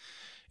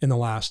 In the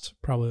last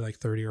probably like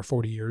 30 or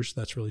 40 years,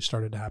 that's really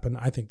started to happen.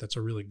 I think that's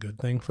a really good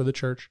thing for the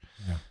church.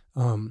 Yeah.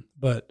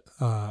 But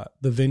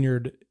the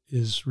Vineyard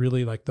is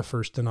really like the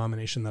first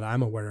denomination that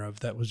I'm aware of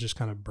that was just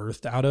kind of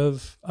birthed out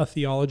of a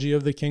theology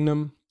of the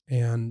kingdom.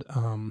 And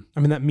I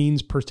mean, that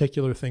means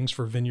particular things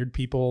for Vineyard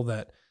people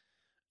that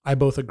I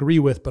both agree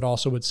with, but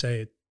also would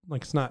say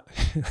like it's not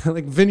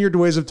like Vineyard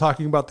ways of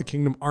talking about the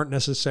kingdom aren't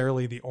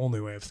necessarily the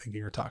only way of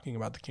thinking or talking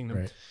about the kingdom.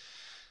 Right.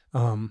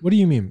 What do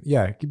you mean?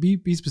 Yeah,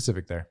 be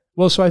specific there.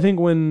 Well, so I think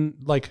when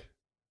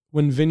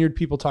Vineyard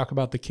people talk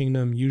about the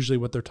kingdom, usually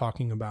what they're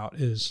talking about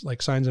is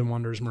like signs and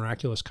wonders,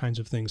 miraculous kinds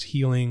of things,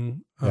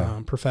 healing,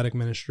 prophetic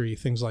ministry,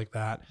 things like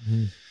that.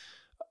 Mm-hmm.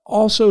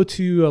 Also,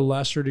 to a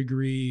lesser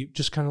degree,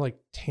 just kind of like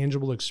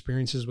tangible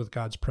experiences with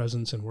God's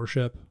presence and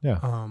worship.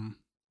 Yeah.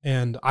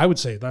 And I would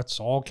say that's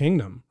all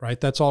kingdom, right?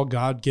 That's all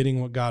God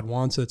getting what God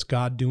wants. That's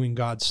God doing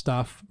God's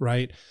stuff,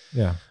 right?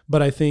 Yeah.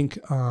 But I think,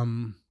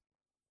 and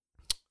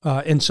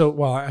so,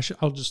 well,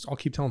 I'll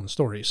keep telling the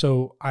story.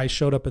 So I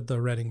showed up at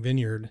the Redding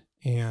Vineyard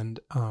and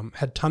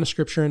had a ton of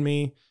scripture in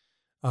me.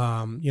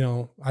 I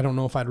don't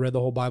know if I'd read the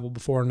whole Bible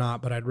before or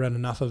not, but I'd read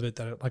enough of it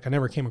that I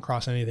never came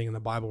across anything in the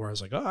Bible where I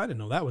was like, oh, I didn't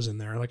know that was in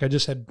there. Like I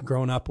just had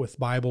grown up with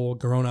Bible,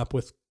 grown up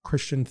with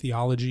Christian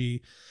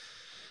theology,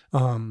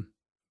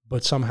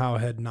 but somehow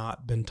had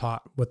not been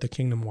taught what the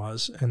kingdom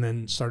was, and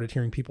then started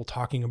hearing people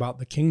talking about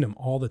the kingdom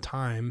all the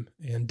time,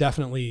 and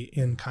definitely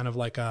in kind of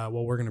like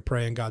well, we're going to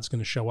pray and God's going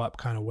to show up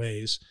kind of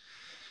ways.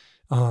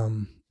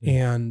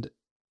 And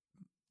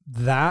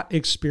that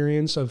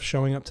experience of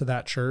showing up to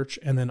that church,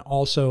 and then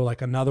also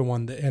like another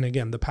one that, and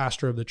again, the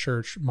pastor of the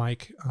church,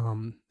 Mike,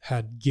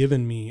 had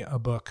given me a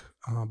book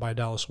by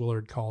Dallas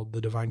Willard called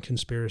The Divine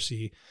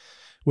Conspiracy,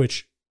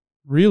 which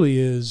really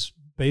is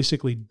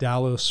basically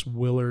Dallas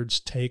Willard's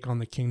take on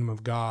the kingdom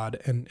of God.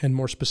 And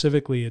more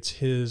specifically, it's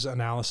his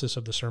analysis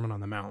of the Sermon on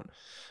the Mount.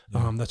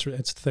 Yeah.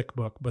 It's a thick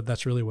book, but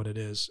that's really what it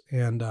is.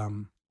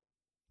 And,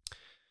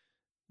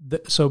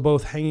 so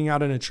both hanging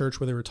out in a church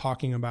where they were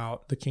talking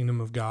about the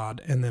kingdom of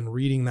God, and then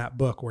reading that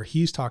book where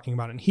he's talking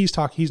about it. And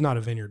he's not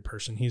a Vineyard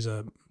person. He's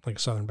a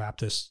Southern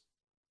Baptist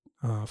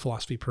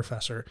philosophy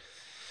professor.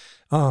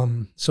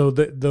 So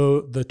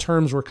the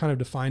terms were kind of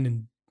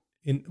defined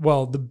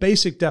the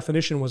basic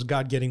definition was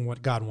God getting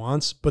what God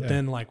wants, but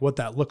then like what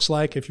that looks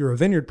like. If you're a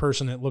Vineyard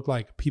person, it looked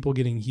like people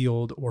getting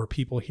healed or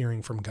people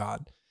hearing from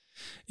God.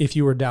 If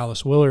you were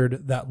Dallas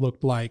Willard, that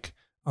looked like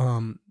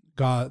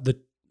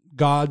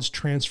God's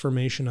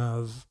transformation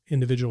of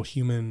individual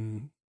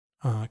human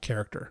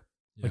character.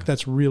 Yeah. Like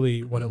that's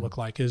really what it looked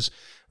like, is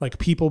like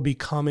people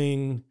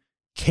becoming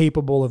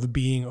capable of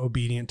being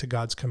obedient to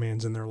God's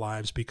commands in their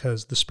lives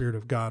because the Spirit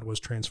of God was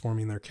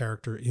transforming their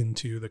character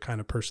into the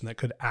kind of person that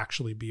could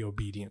actually be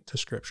obedient to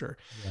Scripture.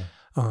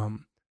 Yeah.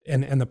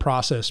 And the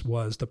process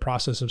was the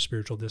process of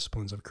spiritual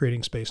disciplines, of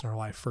creating space in our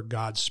life for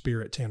God's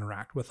Spirit to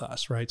interact with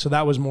us, right? So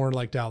that was more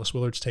like Dallas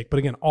Willard's take. But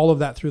again, all of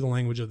that through the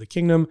language of the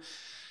kingdom.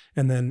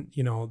 And then,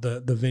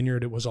 the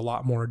vineyard, it was a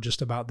lot more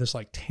just about this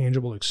like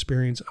tangible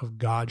experience of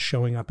God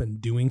showing up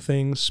and doing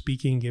things,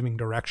 speaking, giving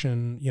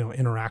direction,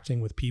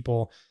 interacting with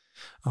people.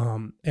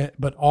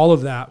 But all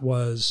of that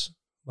was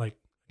like,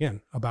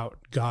 again, about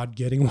God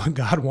getting what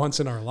God wants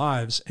in our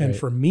lives. And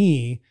for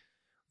me,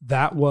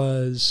 that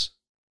was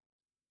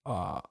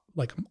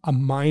like a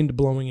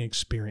mind-blowing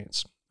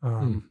experience.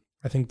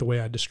 I think the way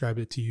I described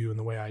it to you and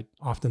the way I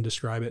often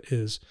describe it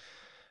is,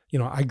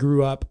 I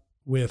grew up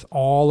with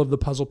all of the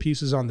puzzle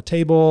pieces on the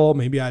table.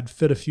 Maybe I'd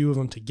fit a few of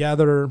them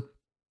together,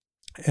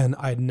 and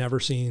I'd never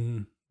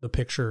seen the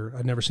picture.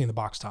 I'd never seen the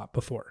box top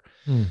before.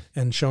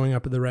 And showing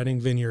up at the Redding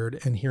Vineyard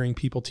and hearing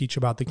people teach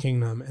about the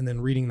kingdom, and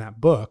then reading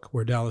that book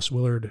where Dallas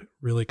Willard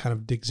really kind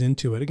of digs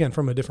into it, again,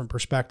 from a different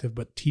perspective,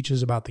 but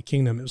teaches about the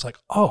kingdom. It was like,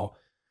 oh,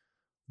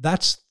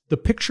 that's the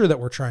picture that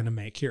we're trying to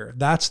make here.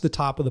 That's the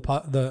top of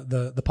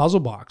the puzzle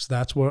box.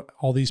 That's what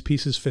all these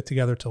pieces fit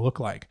together to look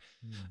like.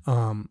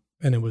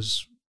 And it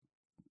was,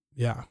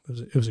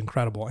 it was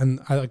incredible.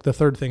 And I like the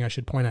third thing I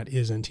should point out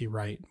is N.T.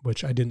 Wright,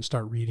 which I didn't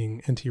start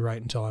reading N.T.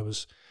 Wright until I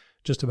was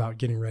just about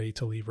getting ready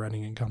to leave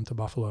Redding and come to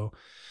Buffalo.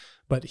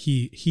 But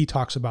he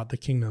talks about the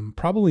kingdom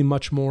probably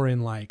much more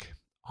in like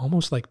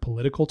almost like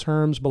political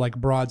terms, but like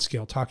broad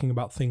scale, talking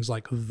about things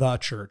like the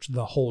church,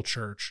 the whole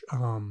church,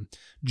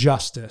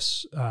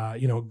 justice,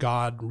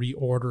 God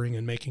reordering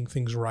and making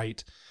things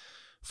right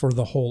for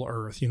the whole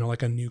earth,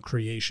 like a new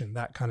creation,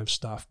 that kind of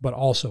stuff, but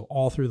also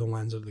all through the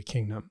lens of the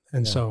kingdom.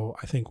 And so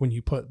I think when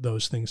you put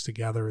those things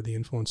together, the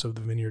influence of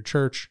the Vineyard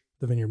Church,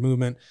 the Vineyard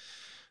Movement,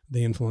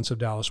 the influence of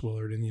Dallas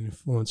Willard, and the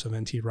influence of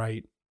N.T.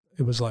 Wright,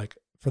 it was like,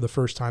 for the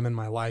first time in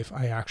my life,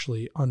 I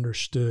actually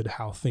understood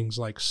how things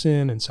like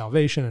sin and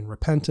salvation and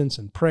repentance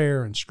and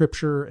prayer and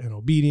scripture and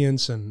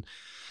obedience and,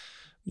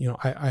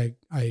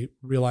 I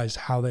realized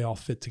how they all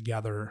fit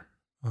together.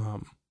 I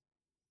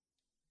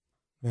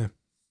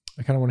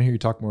kind of want to hear you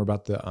talk more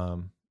about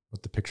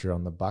what the picture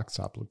on the box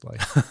top looked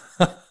like.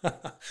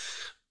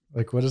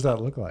 Like, what does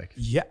that look like?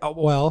 Yeah,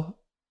 well,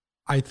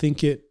 I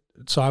think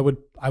so I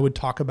would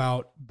talk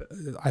about,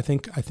 I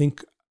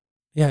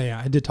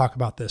did talk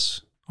about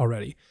this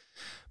already,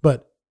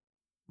 but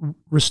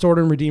restored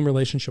and redeemed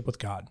relationship with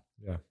God.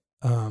 Yeah.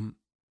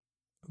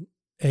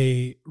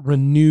 A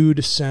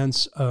renewed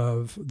sense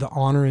of the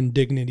honor and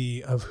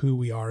dignity of who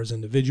we are as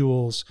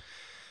individuals,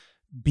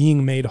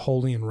 being made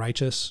holy and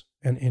righteous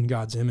and in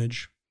God's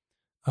image,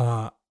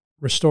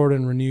 restored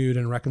and renewed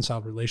and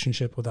reconciled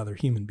relationship with other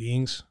human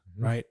beings,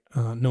 right?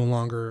 No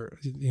longer,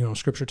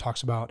 scripture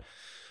talks about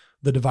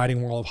the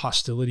dividing wall of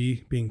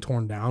hostility being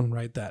torn down,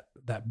 right? That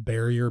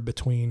barrier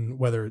between,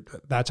 whether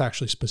that's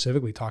actually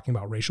specifically talking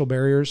about racial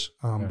barriers,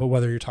 but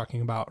whether you're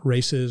talking about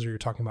races or you're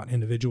talking about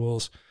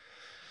individuals,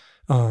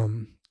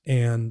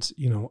 and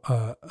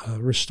a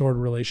restored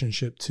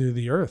relationship to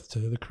the earth, to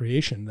the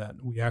creation, that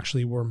we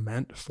actually were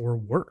meant for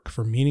work,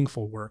 for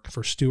meaningful work,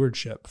 for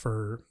stewardship,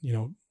 for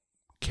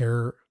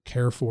care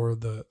for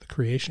the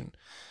creation.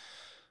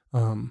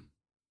 You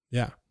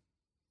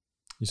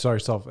saw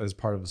yourself as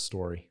part of a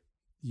story.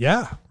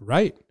 Yeah,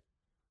 right.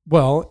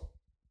 Well,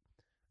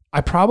 I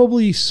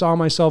probably saw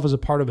myself as a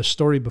part of a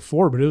story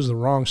before, but it was the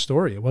wrong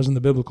story. It wasn't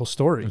the biblical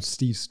story. It was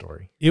Steve's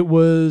story. It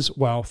was,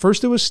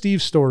 first it was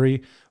Steve's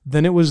story,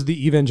 then it was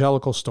the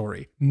evangelical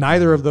story.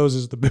 Neither of those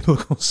is the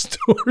biblical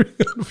story,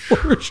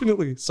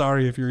 unfortunately.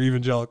 Sorry if you're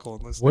evangelical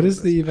and listening. What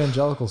is the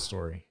evangelical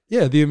story?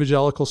 Yeah, the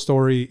evangelical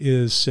story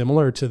is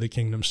similar to the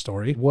kingdom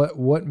story. What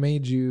were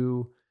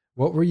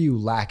you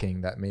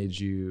lacking that made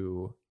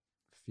you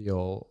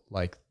feel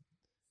like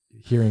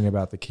hearing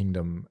about the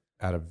kingdom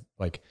out of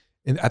like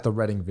at the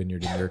Redding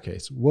Vineyard in your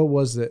case? What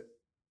was it?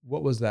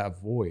 What was that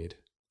void?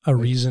 A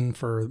reason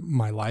for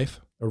my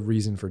life. A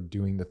reason for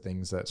doing the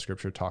things that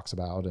scripture talks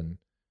about. And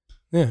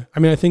yeah, I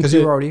mean, I think because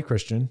you were already a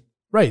Christian.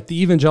 Right. The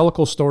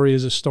evangelical story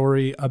is a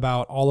story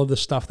about all of the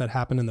stuff that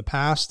happened in the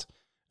past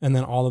and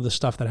then all of the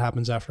stuff that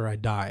happens after I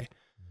die.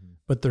 Mm-hmm.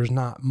 But there's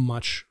not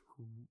much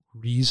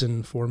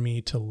reason for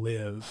me to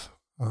live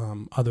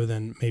other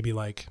than maybe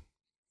like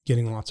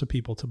getting lots of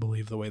people to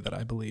believe the way that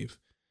I believe.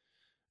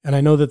 And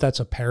I know that that's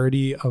a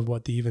parody of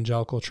what the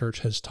evangelical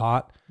church has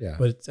taught,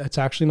 but it's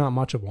actually not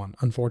much of one,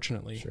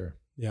 unfortunately. Sure.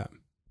 Yeah.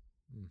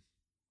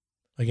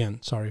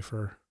 Again, sorry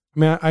for,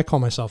 I call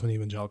myself an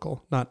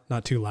evangelical,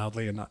 not too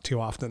loudly and not too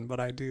often, but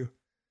I do.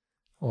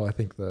 Well, I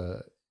think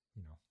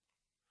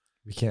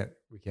we can't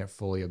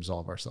fully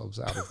absolve ourselves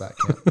out of that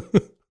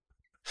camp.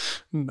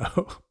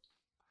 No.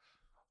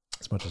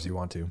 As much as you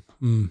want to.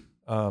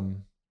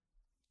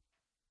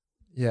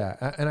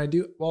 Yeah. And I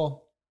do,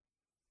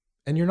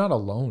 and you're not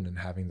alone in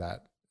having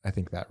that, I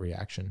think, that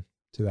reaction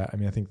to that. I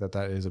mean, I think that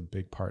is a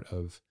big part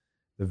of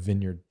the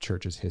Vineyard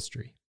Church's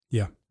history.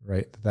 Yeah.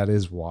 Right. That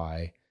is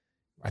why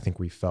I think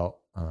we felt,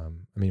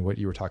 what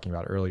you were talking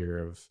about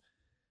earlier of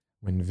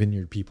when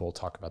Vineyard people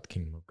talk about the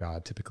kingdom of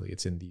God, typically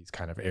it's in these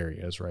kind of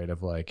areas, right?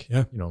 Of like,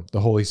 the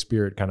Holy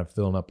Spirit kind of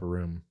filling up a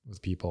room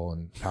with people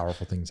and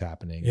powerful things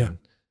happening. Yeah.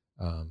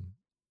 And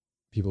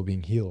people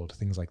being healed,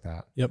 things like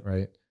that. Yep.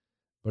 Right.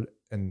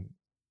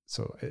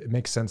 so it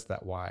makes sense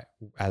that why,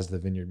 as the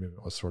Vineyard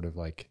movement was sort of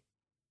like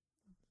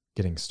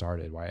getting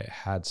started, why it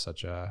had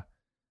such a,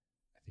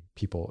 I think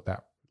people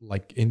that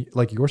like in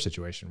like your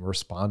situation were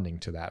responding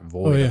to that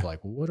void of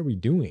like, well, what are we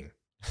doing?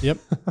 Yep.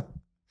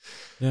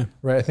 Yeah.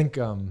 Right. I think,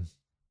 I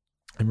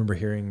remember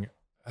hearing,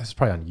 this is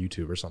probably on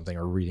YouTube or something,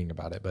 or reading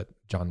about it, but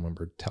John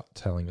Wimber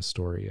telling a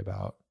story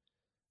about,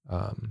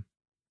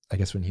 I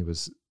guess when he'd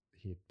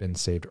been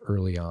saved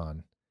early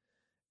on,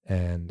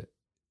 and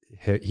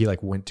he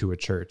like went to a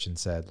church and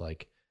said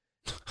like,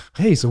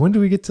 hey, so when do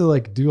we get to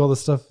like do all the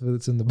stuff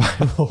that's in the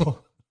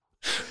Bible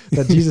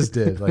that Jesus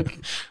did? Like,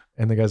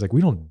 and the guy's like,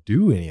 we don't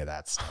do any of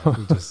that stuff.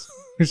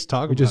 We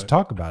just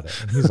talk about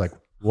it. And he's like,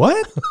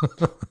 what?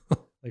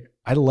 Like,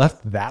 I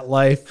left that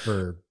life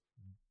for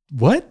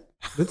what?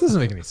 That doesn't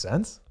make any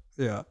sense.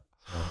 Yeah.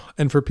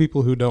 And for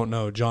people who don't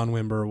know, John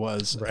Wimber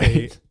was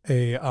a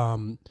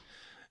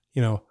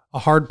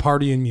hard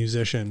partying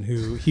musician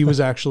who he was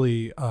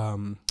actually,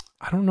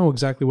 I don't know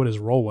exactly what his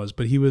role was,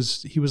 but he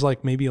was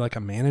like maybe like a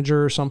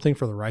manager or something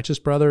for the Righteous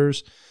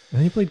Brothers.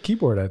 And he played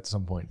keyboard at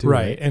some point too.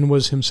 Right. And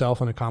was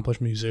himself an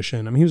accomplished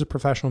musician. I mean, he was a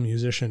professional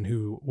musician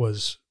who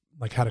was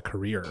like, had a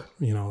career,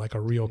 like a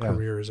real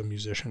career as a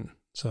musician.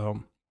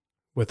 So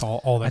with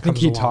all that, I think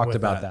he talked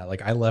about that.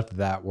 Like, I left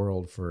that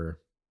world for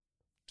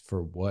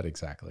what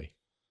exactly?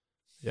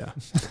 Yeah.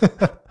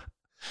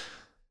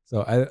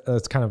 So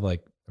that's kind of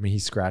like, I mean, he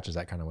scratches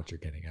that kind of what you're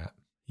getting at.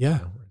 Yeah,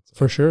 like,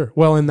 for sure.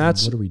 Well, and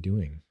that's, what are we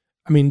doing?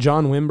 I mean,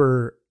 John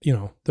Wimber,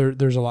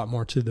 there's a lot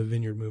more to the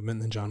Vineyard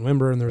movement than John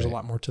Wimber, and there's a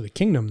lot more to the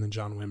kingdom than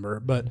John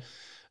Wimber. But,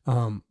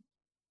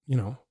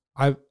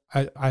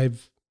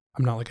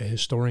 I'm not like a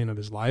historian of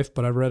his life,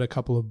 but I've read a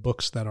couple of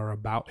books that are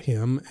about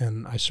him,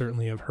 and I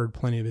certainly have heard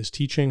plenty of his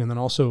teaching. And then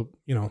also,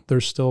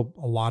 there's still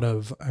a lot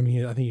of, I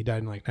think he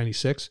died in like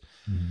 96.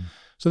 Mm-hmm.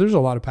 So there's a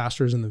lot of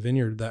pastors in the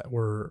Vineyard that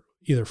were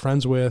either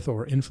friends with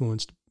or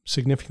influenced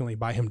significantly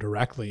by him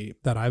directly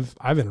that I've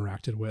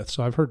interacted with.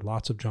 So I've heard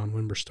lots of John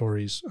Wimber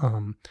stories.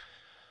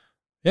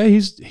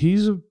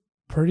 He's a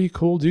pretty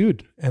cool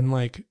dude. And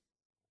like,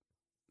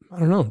 I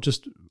don't know,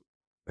 just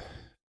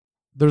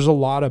there's a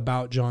lot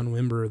about John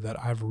Wimber that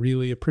I've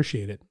really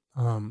appreciated.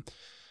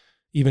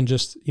 Even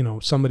just,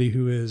 somebody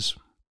who is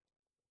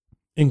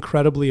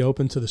incredibly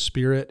open to the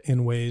Spirit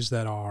in ways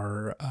that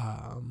are,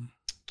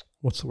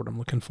 what's the word I'm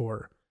looking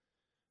for?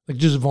 Like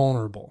just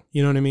vulnerable.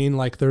 You know what I mean?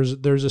 Like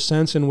there's a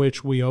sense in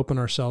which we open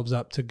ourselves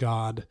up to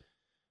God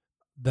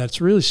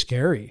that's really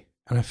scary.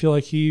 And I feel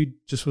like he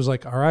just was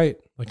like, all right,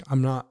 like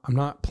I'm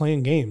not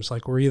playing games.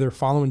 Like we're either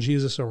following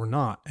Jesus or we're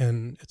not.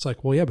 And it's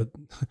like, well, yeah, but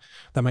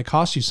that might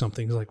cost you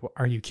something. He's like, well,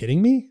 are you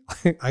kidding me?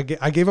 I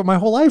gave up my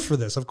whole life for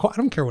this. Of course,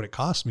 I don't care what it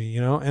cost me,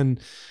 And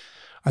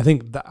I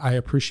think that I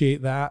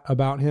appreciate that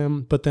about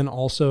him. But then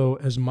also,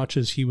 as much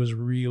as he was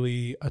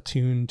really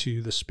attuned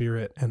to the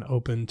Spirit and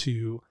open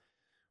to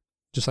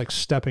just like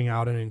stepping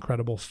out in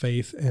incredible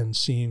faith and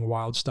seeing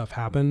wild stuff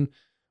happen,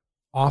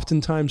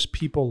 oftentimes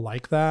people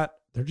like that,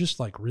 they're just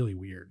like really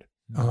weird.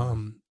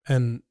 Mm-hmm.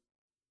 And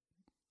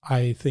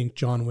I think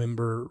John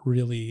Wimber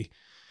really,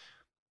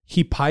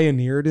 he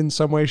pioneered in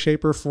some way,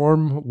 shape, or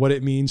form what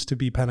it means to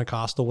be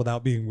Pentecostal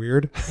without being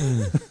weird.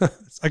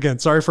 Again,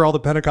 sorry for all the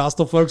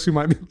Pentecostal folks who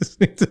might be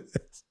listening to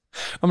this.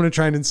 I'm going to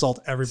try and insult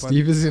everybody.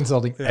 Steve is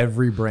insulting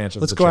every branch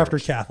of Let's the go church. after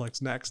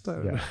Catholics next.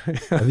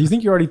 Yeah. You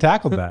think you already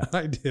tackled that?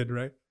 I did,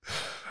 right?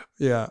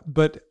 Yeah.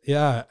 But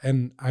yeah.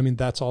 And I mean,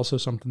 that's also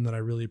something that I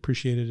really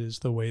appreciated is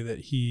the way that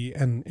he,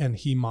 and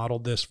he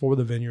modeled this for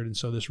the Vineyard. And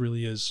so this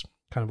really is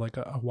kind of like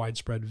a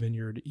widespread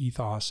Vineyard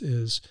ethos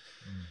is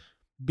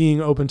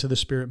being open to the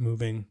Spirit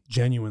moving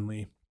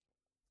genuinely,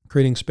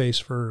 creating space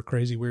for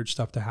crazy, weird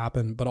stuff to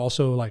happen. But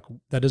also like,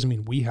 that doesn't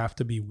mean we have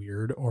to be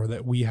weird or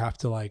that we have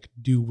to like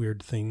do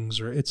weird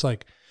things, or it's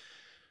like,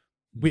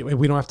 we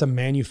don't have to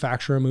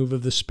manufacture a move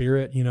of the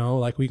Spirit,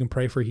 like we can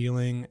pray for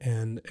healing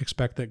and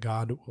expect that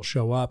God will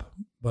show up,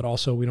 but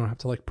also we don't have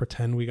to like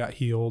pretend we got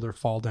healed or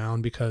fall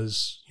down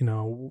because,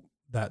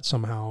 that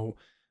somehow,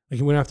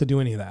 like we don't have to do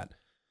any of that.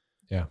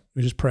 Yeah.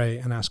 We just pray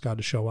and ask God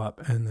to show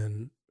up and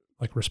then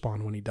like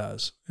respond when he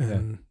does.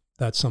 And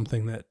that's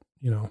something that,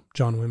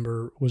 John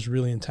Wimber was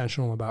really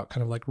intentional about,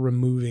 kind of like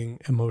removing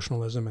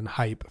emotionalism and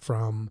hype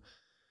from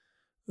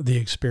the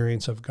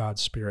experience of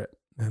God's Spirit,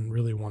 and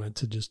really wanted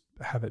to just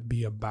have it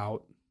be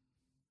about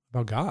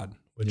God,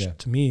 which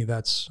to me,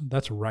 that's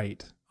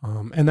right.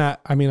 And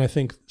that, I mean, I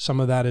think some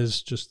of that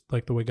is just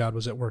like the way God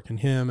was at work in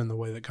him and the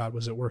way that God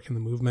was at work in the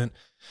movement.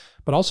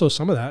 But also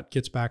some of that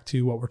gets back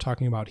to what we're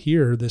talking about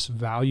here, this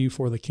value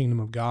for the kingdom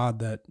of God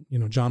that,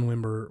 John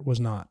Wimber was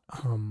not,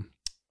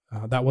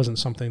 that wasn't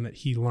something that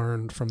he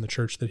learned from the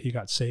church that he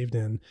got saved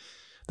in.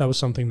 That was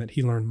something that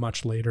he learned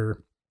much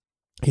later.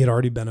 He had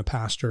already been a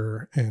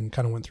pastor and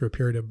kind of went through a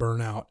period of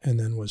burnout and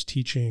then was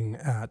teaching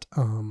at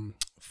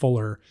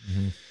Fuller.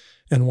 Mm-hmm.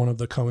 And one of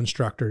the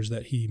co-instructors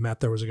that he met,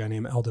 there was a guy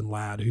named Eldon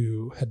Ladd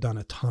who had done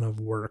a ton of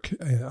work,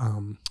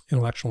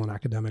 intellectual and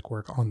academic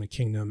work on the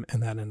kingdom.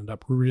 And that ended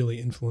up really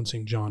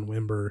influencing John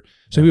Wimber.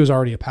 So he was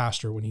already a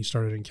pastor when he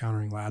started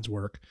encountering Ladd's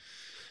work,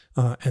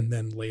 and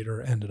then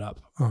later ended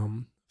up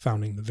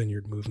founding the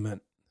Vineyard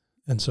movement.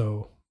 And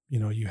so,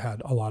 you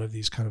had a lot of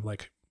these kind of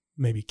like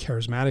maybe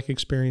charismatic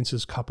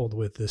experiences coupled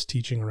with this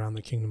teaching around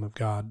the kingdom of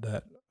God,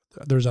 that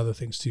there's other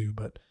things too,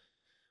 but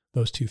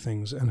those two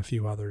things and a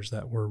few others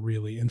that were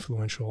really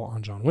influential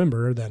on John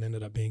Wimber that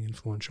ended up being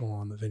influential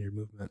on the Vineyard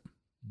movement.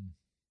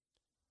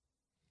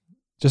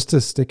 Just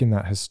to stick in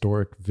that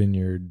historic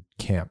Vineyard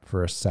camp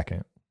for a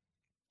second.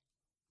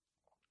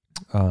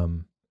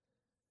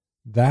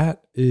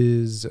 That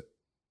is,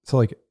 so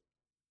like,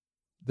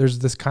 there's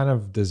this kind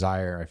of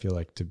desire, I feel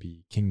like, to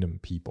be kingdom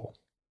people.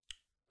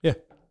 Yeah.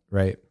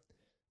 Right.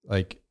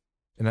 Like,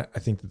 and I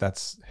think that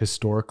that's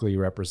historically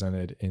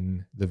represented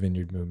in the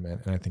Vineyard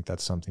movement. And I think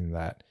that's something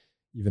that,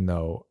 even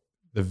though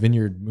the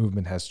Vineyard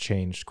movement has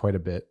changed quite a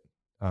bit,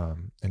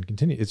 and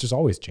continue, it's just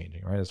always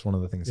changing, right? It's one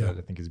of the things that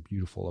I think is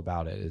beautiful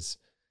about it, is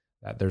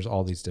that there's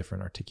all these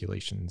different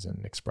articulations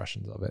and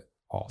expressions of it.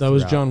 That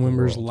was John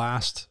Wimber's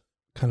last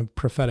kind of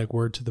prophetic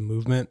word to the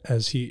movement,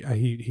 as he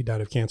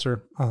died of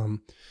cancer.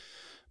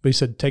 But he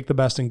said, take the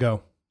best and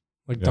go.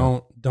 Like,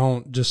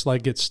 don't just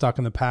like get stuck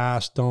in the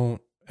past. And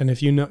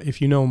if you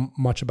know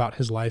much about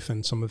his life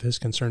and some of his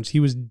concerns, he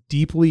was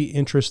deeply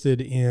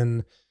interested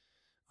in,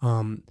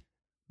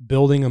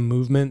 building a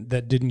movement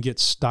that didn't get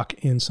stuck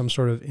in some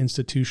sort of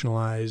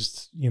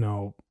institutionalized,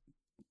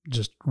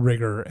 just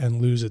rigor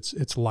and lose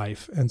its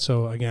life. And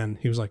so again,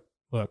 he was like,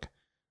 look,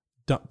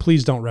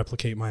 please don't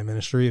replicate my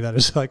ministry. That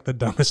is like the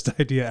dumbest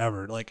idea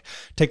ever. Like,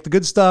 take the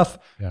good stuff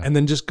and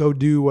then just go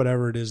do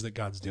whatever it is that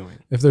God's doing.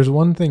 If there's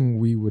one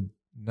thing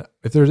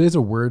if there is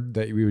a word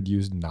that we would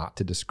use not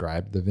to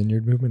describe the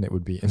Vineyard movement, it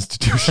would be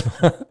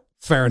institutional.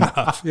 Fair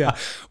enough. Yeah.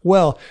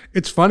 Well,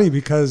 it's funny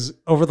because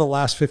over the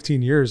last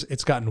 15 years,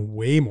 it's gotten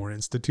way more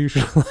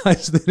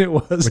institutionalized than it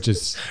was. Which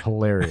is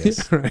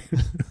hilarious. Right.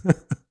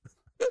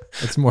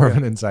 It's more of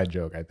an inside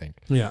joke, I think.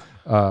 Yeah.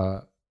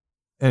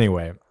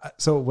 Anyway,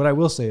 so what I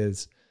will say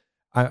is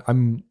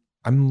I'm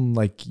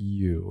like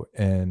you,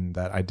 and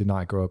that I did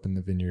not grow up in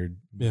the Vineyard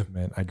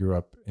movement. I grew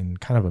up in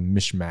kind of a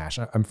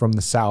mishmash. I'm from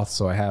the South,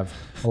 so I have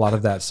a lot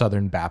of that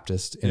Southern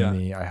Baptist in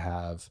me. I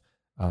have,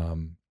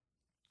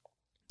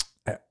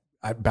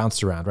 I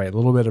bounced around, right? A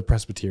little bit of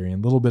Presbyterian,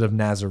 a little bit of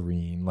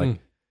Nazarene,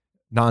 like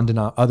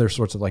other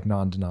sorts of like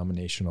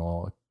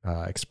non-denominational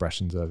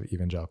expressions of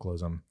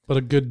evangelicalism. But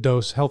a good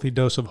healthy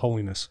dose of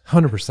holiness.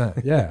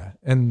 100%. Yeah.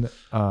 And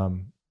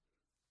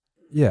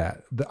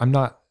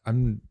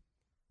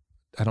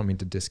I don't mean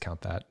to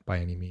discount that by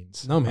any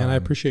means. No, man, I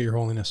appreciate your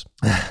holiness.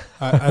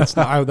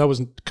 That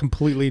was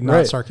completely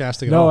not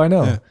sarcastic at all. No, I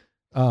know.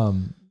 Yeah.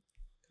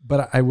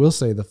 But I will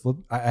say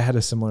I had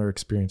a similar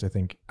experience. I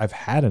think I've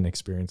had an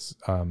experience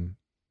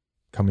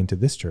coming to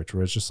this church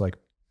where it's just like,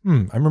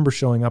 I remember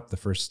showing up the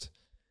first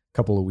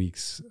couple of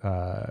weeks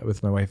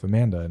with my wife,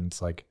 Amanda, and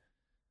it's like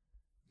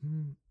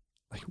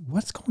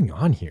what's going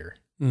on here?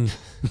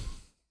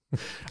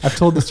 I've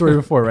told the story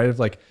before, right? Of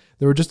like,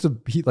 there were just a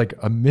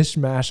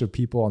mishmash of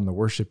people on the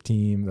worship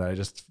team that I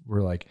just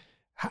were like,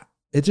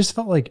 it just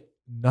felt like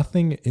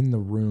nothing in the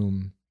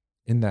room,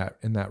 in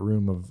that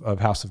room of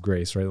House of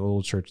Grace, right? The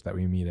little church that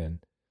we meet in.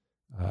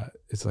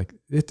 It's like,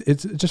 it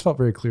just felt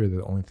very clear that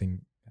the only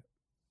thing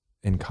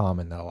in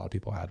common that a lot of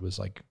people had was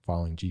like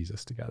following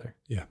Jesus together.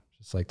 Yeah.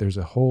 Just like, there's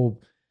a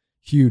whole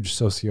huge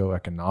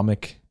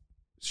socioeconomic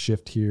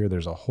shift here.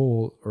 There's a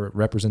whole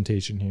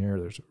representation here.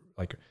 There's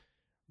like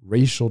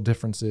racial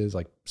differences.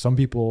 Like, some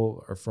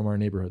people are from our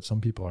neighborhood, some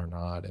people are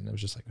not. And it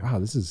was just like, wow,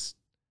 this is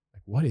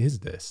like, what is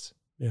this?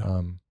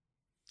 Yeah.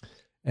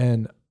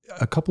 And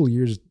a couple of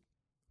years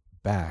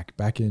back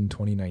in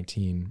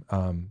 2019,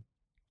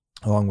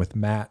 along with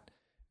Matt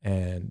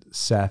and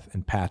Seth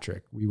and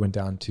Patrick, we went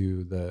down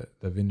to the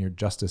Vineyard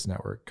Justice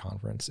Network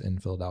conference in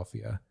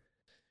Philadelphia.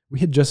 We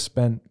had just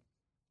spent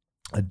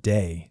a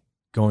day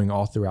going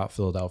all throughout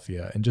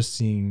Philadelphia and just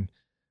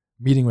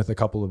meeting with a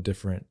couple of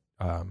different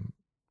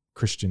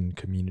Christian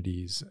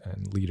communities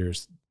and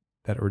leaders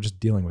that were just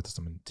dealing with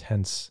some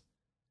intense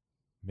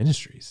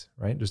ministries,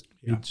 right?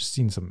 We'd just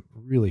seen some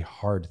really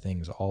hard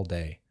things all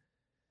day.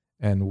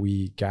 And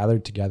we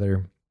gathered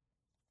together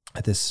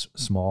at this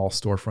small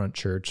storefront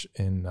church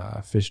in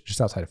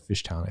just outside of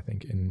Fishtown, I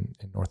think, in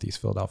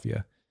Northeast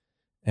Philadelphia.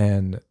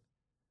 And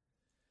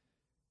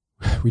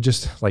we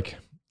just like,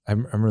 I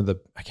can't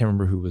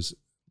remember who was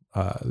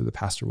the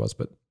pastor was,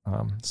 but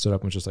stood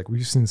up and was just like,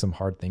 we've seen some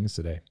hard things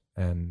today,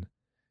 and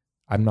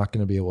I'm not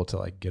going to be able to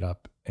like get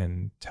up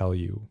and tell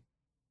you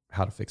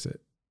how to fix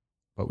it,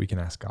 but we can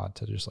ask God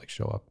to just like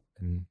show up,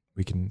 and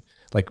we can,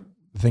 like,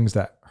 the things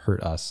that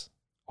hurt us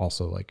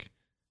also like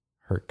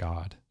hurt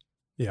God.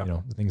 Yeah. You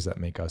know, the things that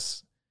make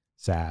us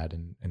sad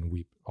and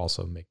weep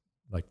also make,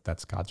 like,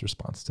 that's God's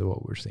response to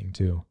what we're seeing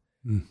too.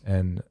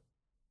 And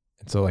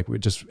so like we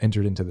just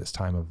entered into this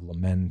time of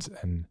lament,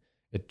 and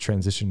it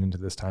transitioned into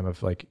this time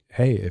of like,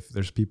 hey, if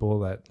there's people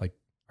that like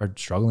are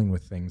struggling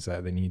with things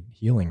that they need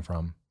healing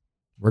from,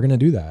 we're going to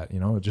do that, you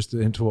know, just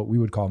into what we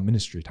would call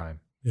ministry time.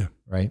 Yeah.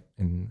 Right.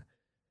 And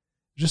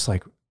just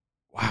like,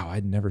 wow,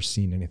 I'd never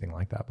seen anything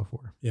like that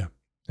before. Yeah.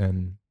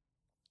 And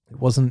it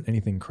wasn't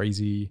anything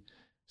crazy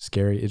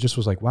scary. It just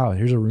was like, wow,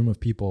 here's a room of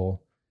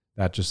people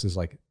that just is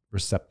like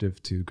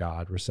receptive to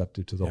God,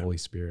 receptive to the Holy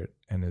Spirit,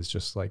 and is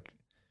just like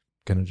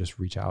going to just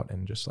reach out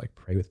and just like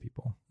pray with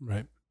people.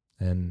 Right.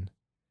 And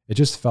it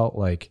just felt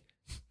like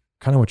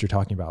kind of what you're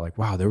talking about. Like,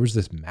 wow, there was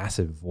this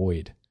massive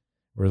void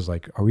where it's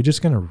like, are we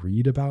just going to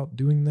read about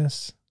doing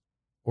this?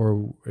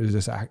 Or is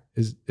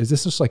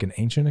this just like an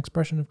ancient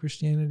expression of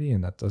Christianity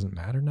and that doesn't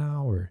matter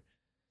now? Or it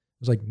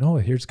was like, no,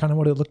 here's kind of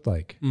what it looked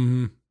like.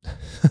 Mm-hmm.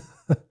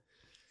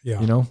 Yeah.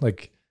 You know,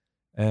 like,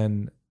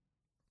 and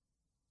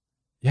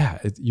yeah,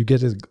 you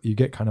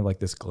get kind of like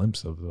this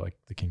glimpse of like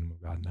the kingdom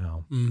of God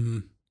now.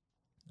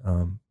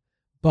 Mm-hmm.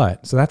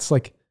 But so that's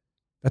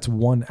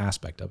one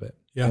aspect of it.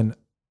 Yeah. And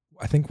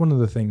I think one of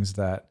the things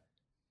that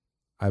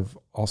I've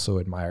also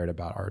admired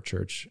about our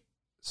church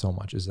so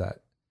much is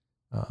that,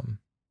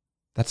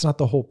 that's not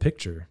the whole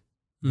picture,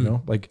 you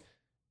know, like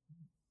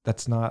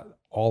that's not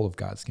all of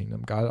God's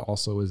kingdom. God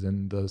also is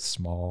in the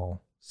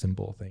small,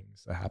 simple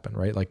things that happen,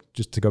 right? Like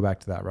just to go back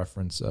to that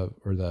reference of,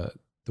 or the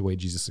way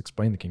Jesus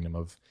explained the kingdom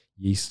of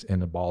yeast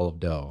in a ball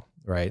of dough,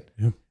 right?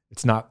 Yeah.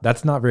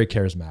 That's not very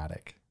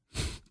charismatic,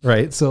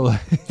 right? So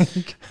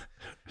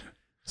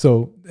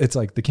so it's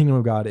like the kingdom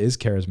of God is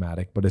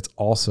charismatic, but it's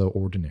also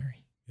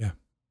ordinary. Yeah.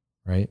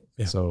 Right.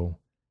 Yeah. So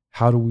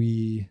how do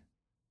we,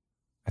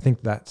 I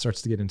think that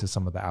starts to get into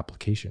some of the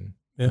application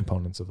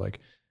components of like,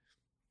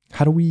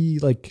 how do we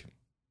like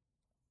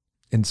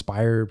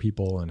inspire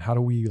people and how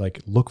do we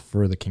like look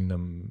for the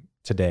kingdom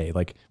today?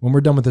 Like when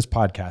we're done with this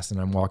podcast and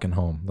I'm walking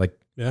home, like,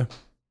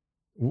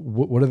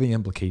 what are the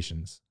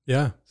implications?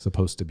 Yeah.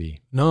 Supposed to be?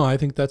 No, I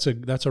think that's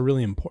a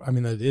really important, I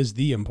mean, that is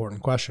the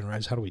important question, right?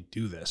 Is how do we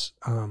do this?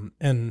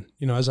 And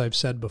you know, as I've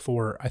said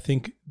before, I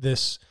think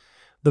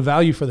the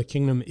value for the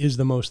kingdom is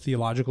the most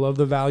theological of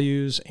the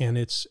values. And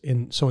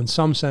in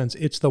some sense,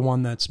 it's the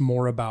one that's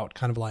more about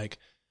kind of like,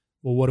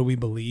 well, what do we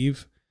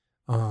believe?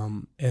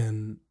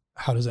 And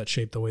how does that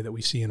shape the way that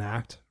we see and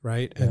act?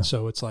 Right. Yeah. And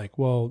so it's like,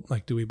 well,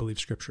 like, do we believe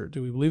scripture?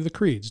 Do we believe the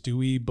creeds? Do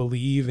we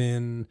believe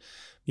in,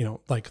 you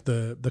know, like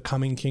the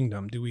coming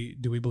kingdom? Do we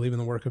believe in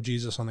the work of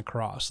Jesus on the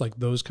cross? Like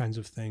those kinds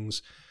of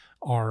things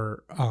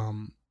are,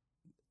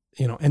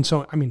 you know, and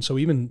so, I mean, so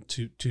even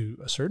to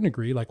a certain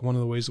degree, like one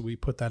of the ways that we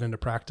put that into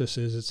practice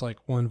is it's like,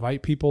 we'll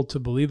invite people to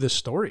believe this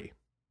story,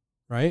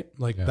 right?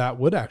 Like that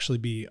would actually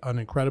be an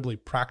incredibly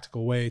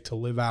practical way to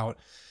live out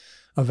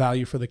a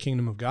value for the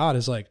kingdom of God,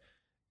 is like,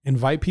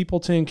 invite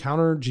people to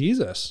encounter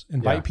Jesus,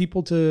 invite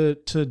people to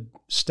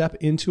step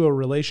into a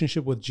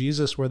relationship with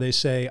Jesus where they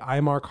say,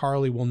 I, Mark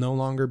Harley, will no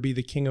longer be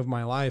the king of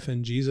my life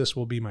and Jesus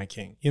will be my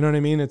king. You know what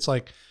I mean? It's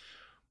like,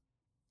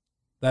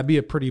 that'd be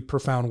a pretty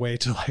profound way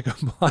to like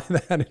apply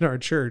that in our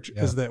church,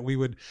 is that we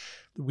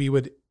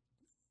would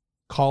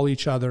call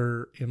each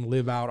other and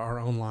live out our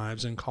own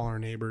lives and call our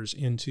neighbors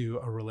into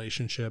a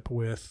relationship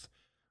with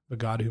the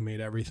God who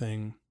made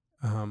everything,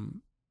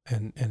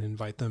 and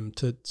invite them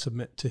to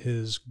submit to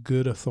his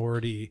good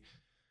authority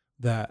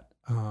that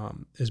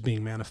is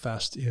being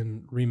manifest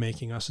in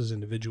remaking us as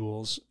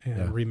individuals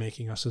and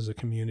remaking us as a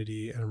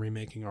community and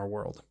remaking our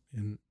world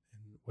in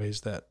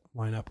ways that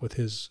line up with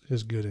his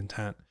good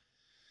intent.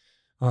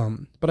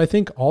 But I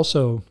think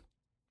also,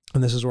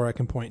 and this is where I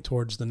can point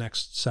towards the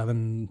next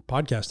 7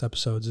 podcast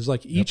episodes, is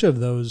like each of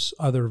those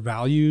other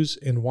values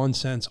in one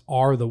sense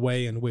are the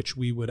way in which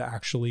we would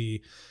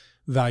actually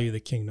value the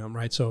kingdom,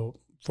 right? So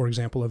for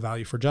example, a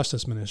value for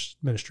justice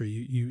ministry,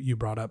 you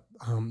brought up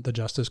the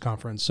Justice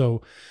Conference.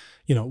 So,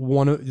 you know,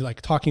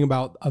 like talking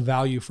about a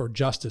value for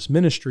justice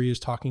ministry is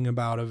talking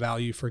about a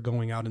value for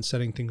going out and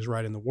setting things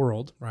right in the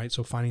world, right?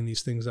 So finding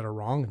these things that are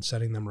wrong and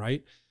setting them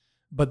right.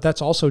 But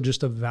that's also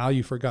just a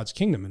value for God's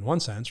kingdom in one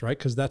sense, right?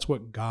 Because that's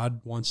what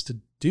God wants to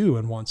do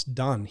and wants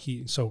done.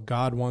 So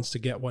God wants to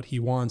get what he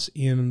wants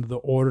in the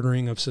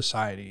ordering of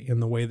society, in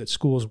the way that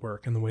schools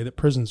work, in the way that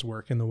prisons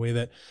work, in the way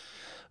that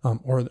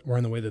or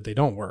in the way that they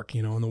don't work,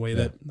 you know, in the way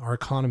that our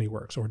economy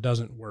works or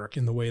doesn't work,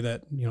 in the way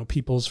that, you know,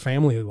 people's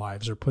family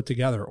lives are put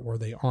together or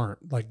they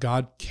aren't. Like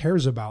God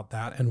cares about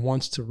that and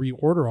wants to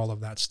reorder all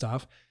of that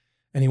stuff.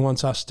 And he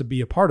wants us to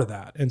be a part of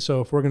that. And so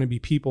if we're going to be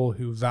people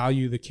who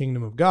value the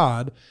kingdom of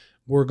God,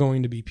 we're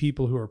going to be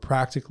people who are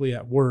practically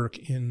at work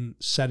in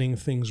setting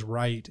things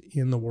right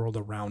in the world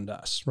around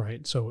us,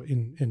 right? So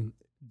in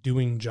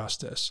doing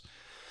justice.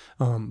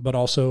 But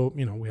also,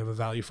 you know, we have a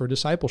value for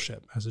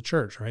discipleship as a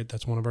church, right?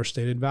 That's one of our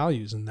stated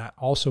values. And that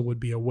also would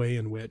be a way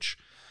in which,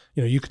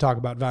 you know, you could talk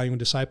about valuing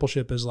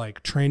discipleship as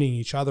like training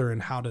each other in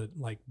how to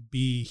like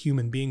be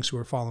human beings who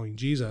are following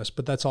Jesus.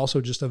 But that's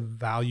also just a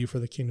value for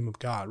the kingdom of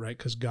God, right?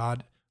 Because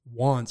God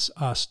wants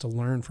us to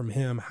learn from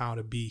him how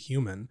to be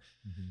human.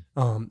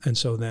 Mm-hmm. And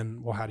so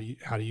then, well, how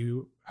do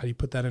you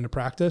put that into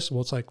practice?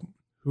 Well, it's like,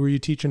 who are you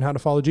teaching how to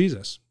follow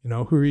Jesus? You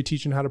know, who are you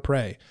teaching how to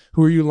pray?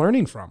 Who are you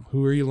learning from?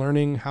 Who are you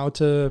learning how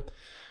to,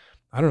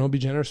 I don't know, be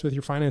generous with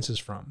your finances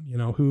from? You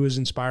know, who is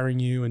inspiring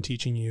you and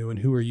teaching you, and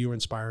who are you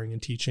inspiring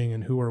and teaching,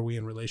 and who are we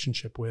in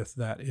relationship with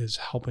that is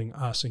helping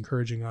us,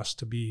 encouraging us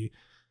to be,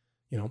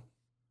 you know,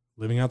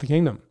 living out the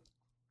kingdom.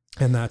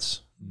 And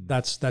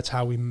that's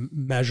how we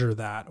measure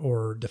that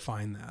or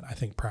define that, I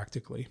think,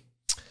 practically.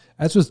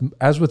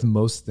 As with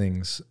most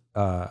things,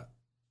 I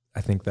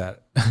think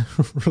that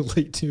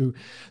relate to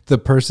the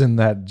person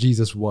that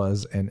Jesus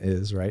was and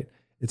is, right?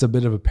 It's a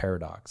bit of a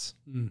paradox,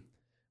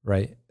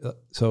 right?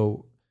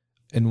 So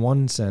in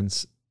one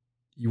sense,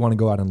 you want to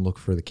go out and look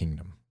for the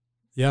kingdom.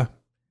 Yeah.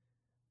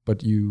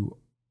 But you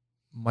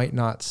might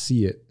not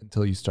see it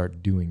until you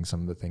start doing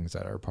some of the things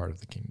that are part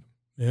of the kingdom.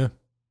 Yeah.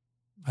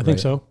 I think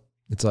so.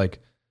 It's like,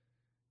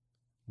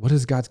 what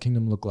does God's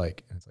kingdom look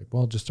like? And it's like,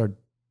 well, just start,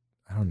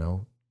 I don't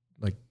know,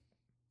 like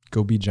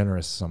go be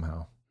generous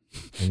somehow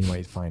and you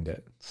might find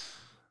it.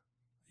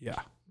 Yeah.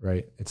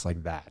 Right. It's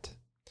like that.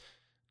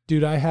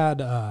 Dude, I had,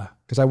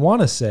 cause I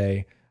want to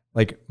say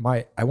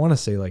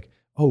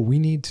oh, we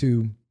need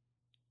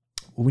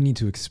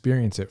to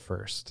experience it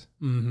first.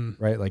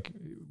 Right. Like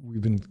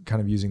we've been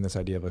kind of using this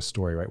idea of a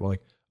story, right? Well,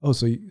 like, oh,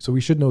 so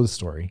we should know the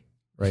story,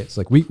 right? It's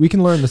like, we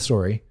can learn the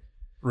story,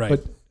 right?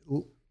 But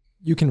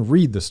you can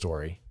read the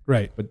story.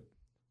 Right. But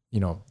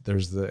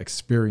there's the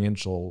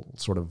experiential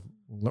sort of,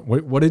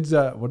 what did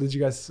you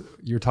guys,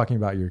 you were talking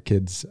about your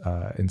kids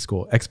in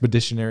school,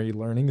 expeditionary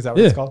learning. Is that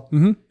what it's called?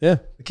 Mm-hmm. Yeah.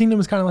 The kingdom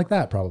is kind of like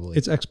that, probably.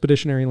 It's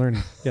expeditionary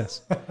learning.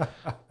 Yes.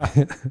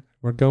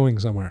 We're going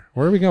somewhere.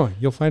 Where are we going?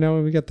 You'll find out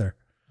when we get there.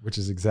 Which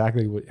is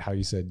exactly how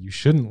you said you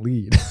shouldn't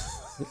lead.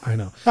 I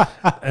know.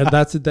 And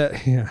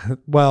yeah.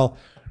 Well,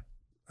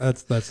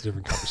 that's a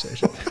different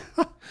conversation.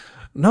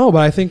 No, but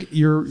I think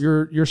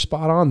you're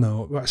spot on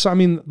though. So I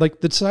mean, like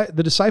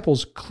the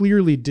disciples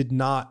clearly did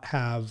not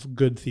have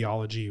good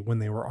theology when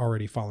they were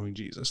already following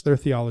Jesus. Their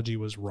theology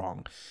was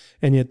wrong,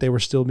 and yet they were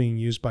still being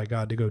used by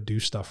God to go do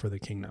stuff for the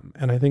kingdom.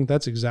 And I think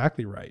that's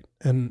exactly right.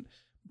 And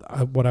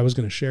what I was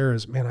going to share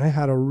is, man, I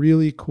had a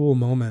really cool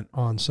moment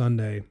on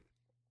Sunday,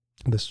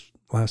 this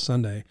last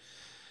Sunday,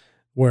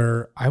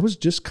 where I was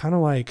just kind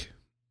of like,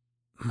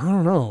 I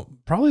don't know,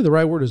 probably the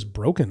right word is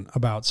broken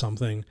about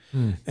something,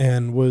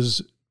 and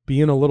was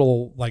being a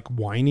little like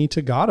whiny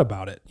to God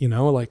about it,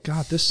 like,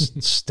 God, this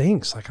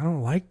stinks. Like, I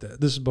don't like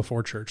that. This is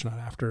before church, not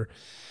after.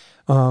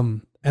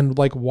 And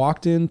like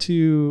walked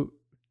into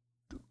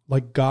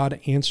like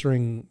God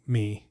answering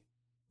me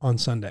on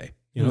Sunday,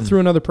 through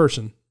another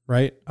person,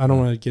 right? I don't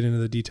want to get into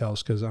the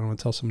details because I don't want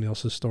to tell somebody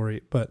else's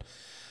story, but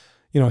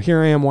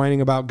here I am whining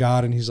about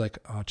God and he's like,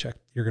 oh, check,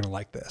 you're going to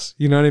like this.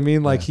 You know what I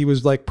mean? Like he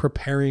was like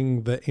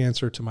preparing the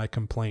answer to my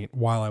complaint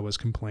while I was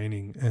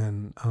complaining.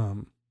 And,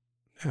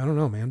 I don't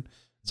know, man.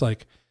 It's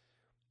like,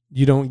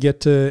 you don't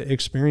get to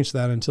experience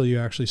that until you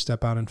actually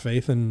step out in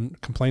faith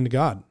and complain to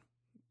God,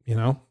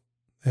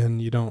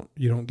 and you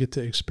don't get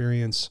to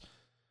experience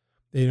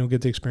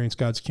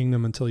God's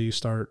kingdom until you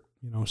start,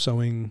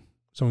 sowing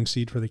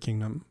seed for the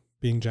kingdom,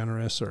 being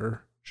generous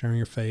or sharing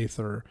your faith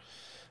or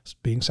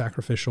being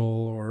sacrificial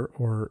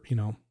or,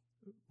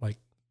 like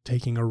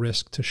taking a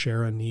risk to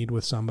share a need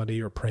with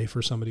somebody or pray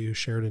for somebody who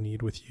shared a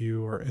need with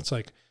you. Or it's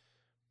like,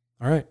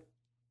 all right.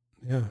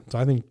 Yeah. So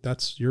I think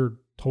you're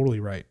totally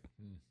right.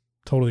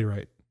 Totally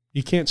right.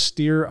 You can't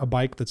steer a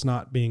bike that's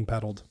not being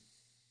pedaled.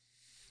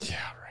 Yeah,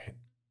 right.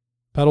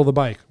 Pedal the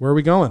bike. Where are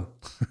we going?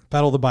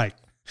 Pedal the bike.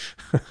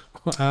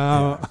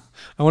 I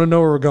want to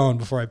know where we're going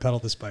before I pedal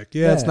this bike.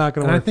 Yeah, it's not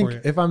going to work for you. I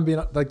think if I'm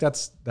being like,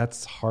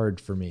 that's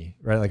hard for me,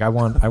 right? Like I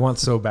want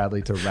so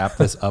badly to wrap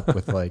this up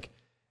with like,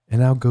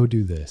 and now go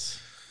do this.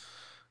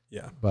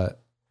 Yeah.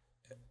 But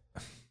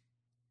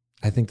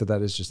I think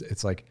that is just,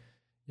 it's like,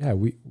 yeah,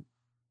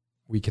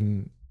 we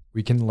can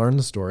learn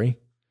the story,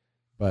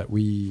 but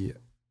we're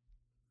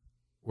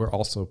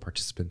also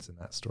participants in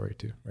that story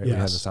too, right? Yes. We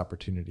have this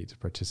opportunity to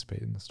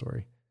participate in the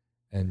story,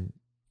 and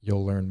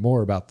you'll learn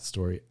more about the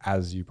story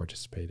as you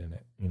participate in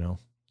it.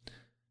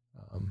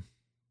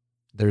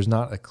 There's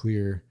not a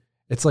clear,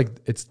 it's like,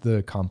 it's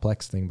the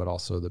complex thing, but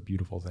also the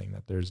beautiful thing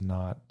that there's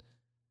not,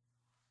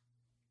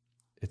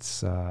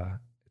 it's a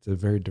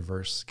very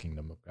diverse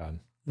kingdom of God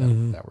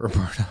that we're a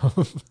part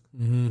of.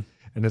 And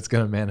it's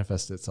going to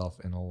manifest itself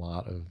in a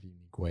lot of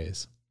unique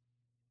ways,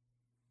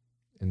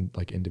 in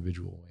like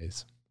individual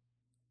ways.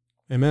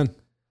 Amen.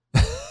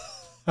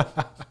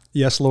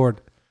 Yes,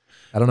 Lord.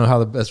 I don't know how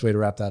the best way to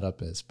wrap that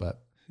up is,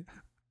 but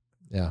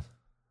yeah.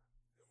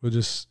 We'll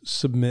just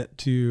submit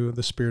to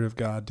the Spirit of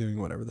God doing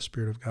whatever the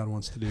Spirit of God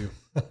wants to do.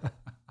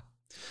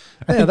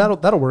 Yeah,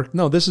 that'll work.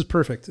 No, this is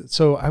perfect.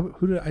 So I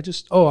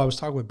was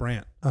talking with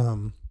Brant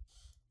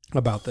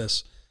about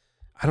this.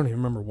 I don't even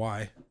remember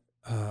why,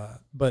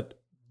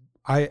 but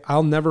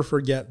I'll never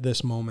forget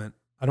this moment.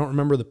 I don't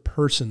remember the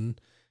person,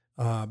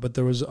 but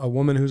there was a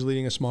woman who's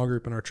leading a small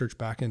group in our church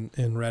back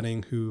in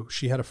Redding who,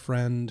 she had a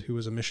friend who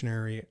was a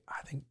missionary,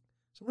 I think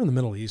somewhere in the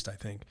Middle East,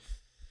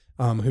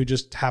 who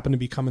just happened to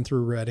be coming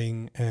through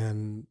Redding.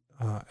 And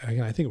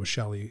again, I think it was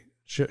Shelly.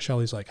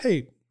 Shelly's like,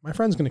 hey, my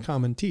friend's going to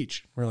come and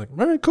teach. We're like,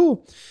 all right,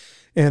 cool.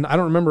 And I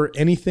don't remember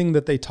anything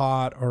that they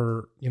taught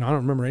or, I don't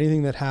remember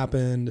anything that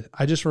happened.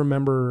 I just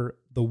remember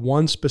the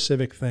one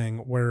specific thing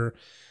where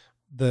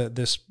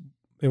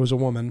it was a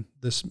woman,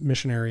 this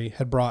missionary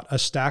had brought a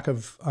stack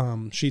of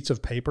sheets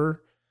of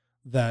paper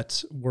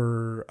that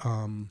were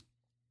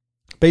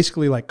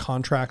basically like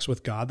contracts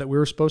with God that we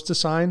were supposed to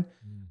sign,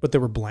 but they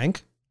were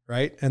blank,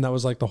 right? And that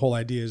was like the whole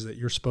idea, is that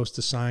you're supposed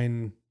to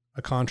sign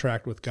a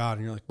contract with God.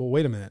 And you're like, well,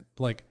 wait a minute.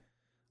 Like,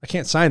 I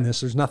can't sign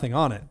this. There's nothing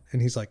on it.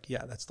 And he's like,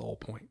 yeah, that's the whole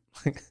point.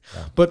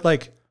 But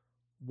like,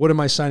 what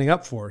am I signing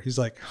up for? He's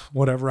like,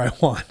 whatever I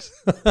want.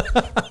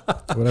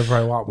 Whatever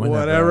I want.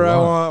 Whatever I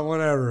want.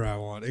 Whatever I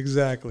want.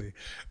 Exactly.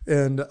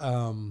 And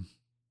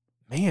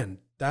man,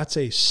 that's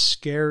a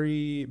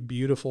scary,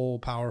 beautiful,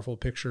 powerful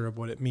picture of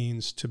what it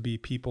means to be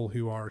people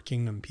who are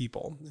kingdom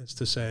people. It's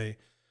to say,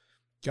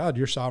 God,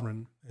 you're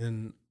sovereign.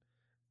 And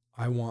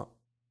I want,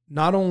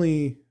 not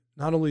only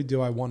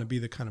do I want to be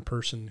the kind of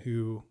person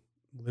who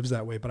lives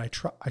that way, but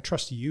I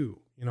trust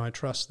you. You know, I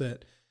trust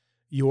that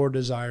your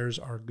desires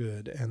are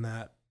good, and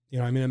that, you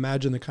know, I mean,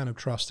 imagine the kind of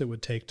trust it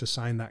would take to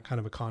sign that kind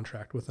of a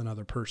contract with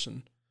another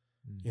person.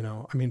 You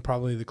know, I mean,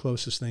 probably the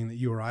closest thing that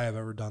you or I have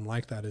ever done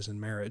like that is in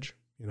marriage,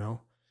 you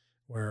know,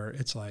 where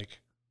it's like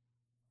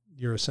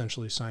you're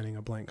essentially signing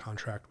a blank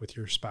contract with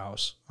your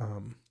spouse.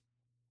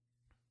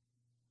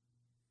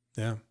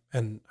 Yeah.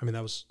 And I mean,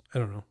 that was, I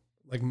don't know,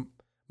 like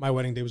my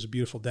wedding day was a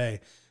beautiful day.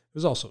 It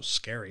was also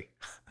scary.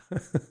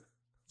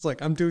 It's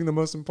like, I'm doing the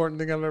most important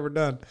thing I've ever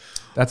done.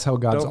 That's how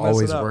God's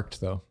always worked,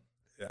 though.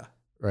 Yeah.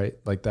 Right.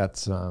 Like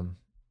that's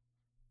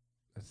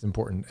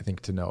important, I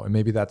think, to know. And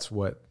maybe that's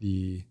what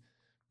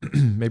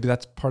maybe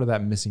that's part of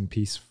that missing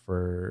piece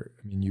for,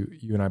 I mean,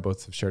 you and I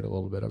both have shared a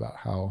little bit about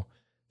how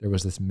there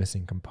was this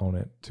missing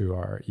component to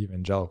our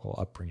evangelical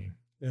upbringing.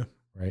 Yeah.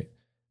 Right.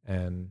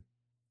 And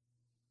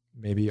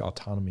maybe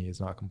autonomy is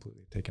not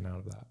completely taken out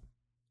of that.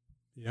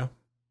 Yeah.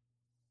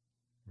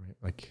 Right.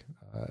 Like,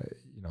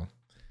 you know,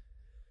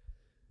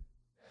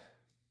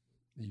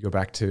 you go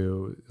back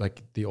to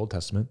like the Old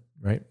Testament,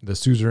 right? The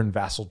suzerain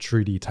vassal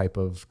treaty type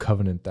of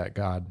covenant that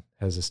God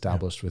has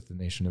established with the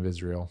nation of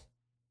Israel.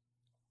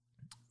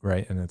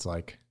 Right. And it's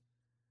like,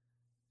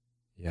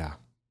 yeah.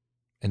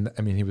 And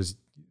I mean, he was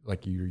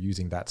like, you're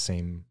using that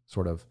same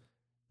sort of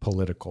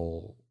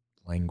political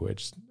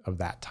language of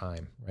that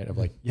time, right? Of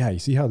like, yeah, you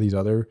see how these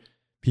other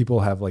people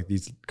have like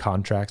these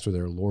contracts where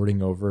they're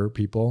lording over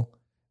people?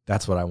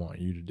 That's what I want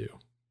you to do,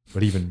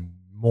 but even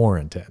more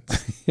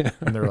intense. Yeah.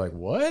 And they're like,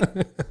 what?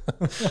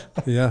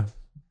 Yeah.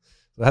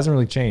 It hasn't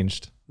really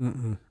changed,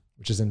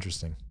 which is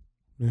interesting.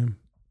 Yeah.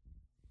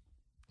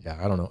 Yeah.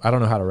 I don't know. I don't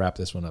know how to wrap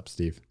this one up,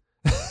 Steve.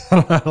 I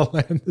don't know how to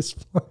land this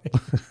plane.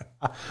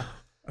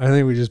 I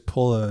think we just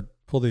pull the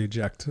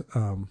eject.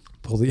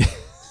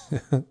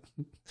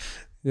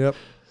 Yep.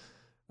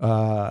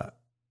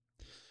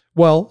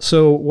 Well,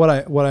 so what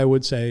I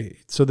would say,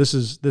 so this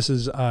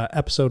is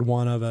episode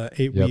 1 of a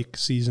 8-week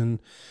season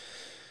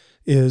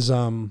is,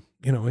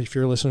 you know, if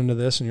you're listening to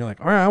this and you're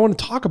like, all right, I want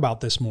to talk about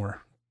this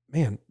more,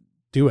 man,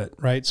 do it.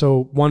 Right.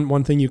 So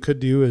one thing you could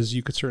do is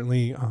you could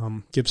certainly,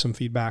 give some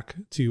feedback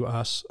to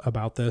us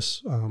about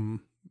this.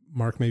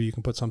 Mark, maybe you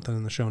can put something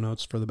in the show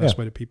notes for the best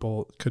way that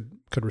people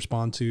could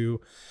respond to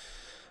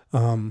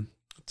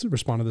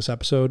respond to this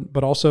episode.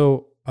 But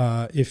also,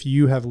 if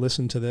you have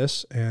listened to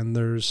this and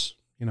there's,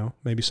 you know,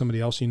 maybe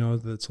somebody else, you know,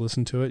 that's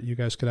listened to it, you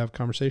guys could have a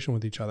conversation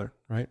with each other,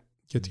 right?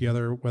 Get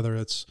together, whether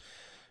it's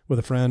with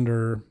a friend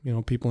or, you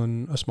know, people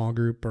in a small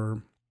group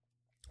or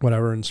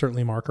whatever. And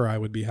certainly Mark or I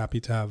would be happy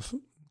to have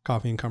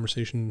coffee and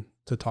conversation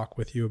to talk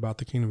with you about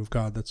the kingdom of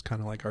God. That's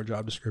kind of like our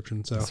job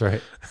description. So that's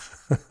right.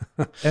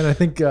 And I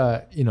think,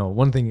 you know,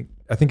 one thing,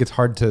 I think it's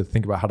hard to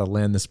think about how to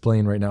land this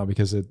plane right now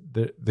because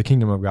the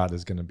kingdom of God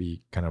is going to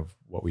be kind of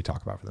what we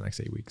talk about for the next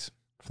 8 weeks.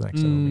 For the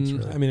next 7 weeks,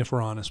 really. I mean, if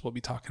we're honest, we'll be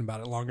talking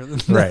about it longer than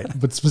that. Right.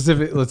 But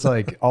specifically, it's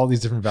like all these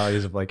different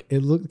values of like,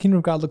 the kingdom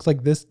of God looks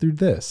like this through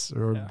this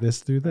or this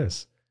through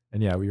this.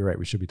 And yeah, you're right.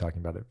 We should be talking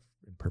about it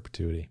in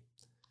perpetuity.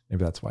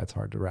 Maybe that's why it's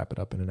hard to wrap it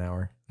up in an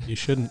hour. You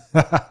shouldn't.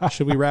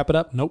 Should we wrap it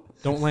up? Nope.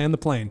 Don't land the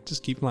plane.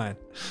 Just keep flying.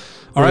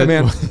 All right,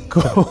 man.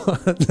 Cool.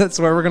 That's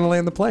where we're going to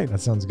land the plane. That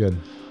sounds good.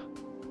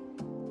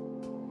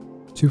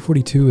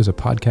 242 is a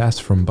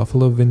podcast from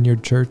Buffalo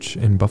Vineyard Church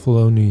in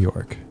Buffalo, New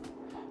York.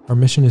 Our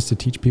mission is to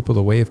teach people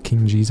the way of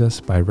King Jesus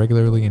by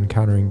regularly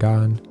encountering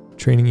God,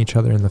 training each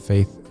other in the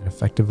faith, and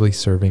effectively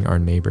serving our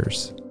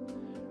neighbors.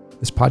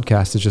 This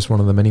podcast is just one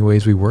of the many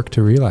ways we work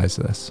to realize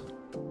this.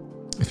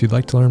 If you'd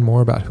like to learn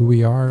more about who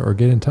we are or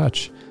get in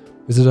touch,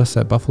 visit us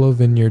at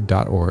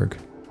buffalovineyard.org.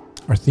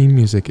 Our theme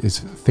music is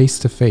Face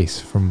to Face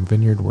from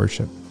Vineyard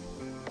Worship.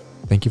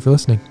 Thank you for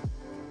listening.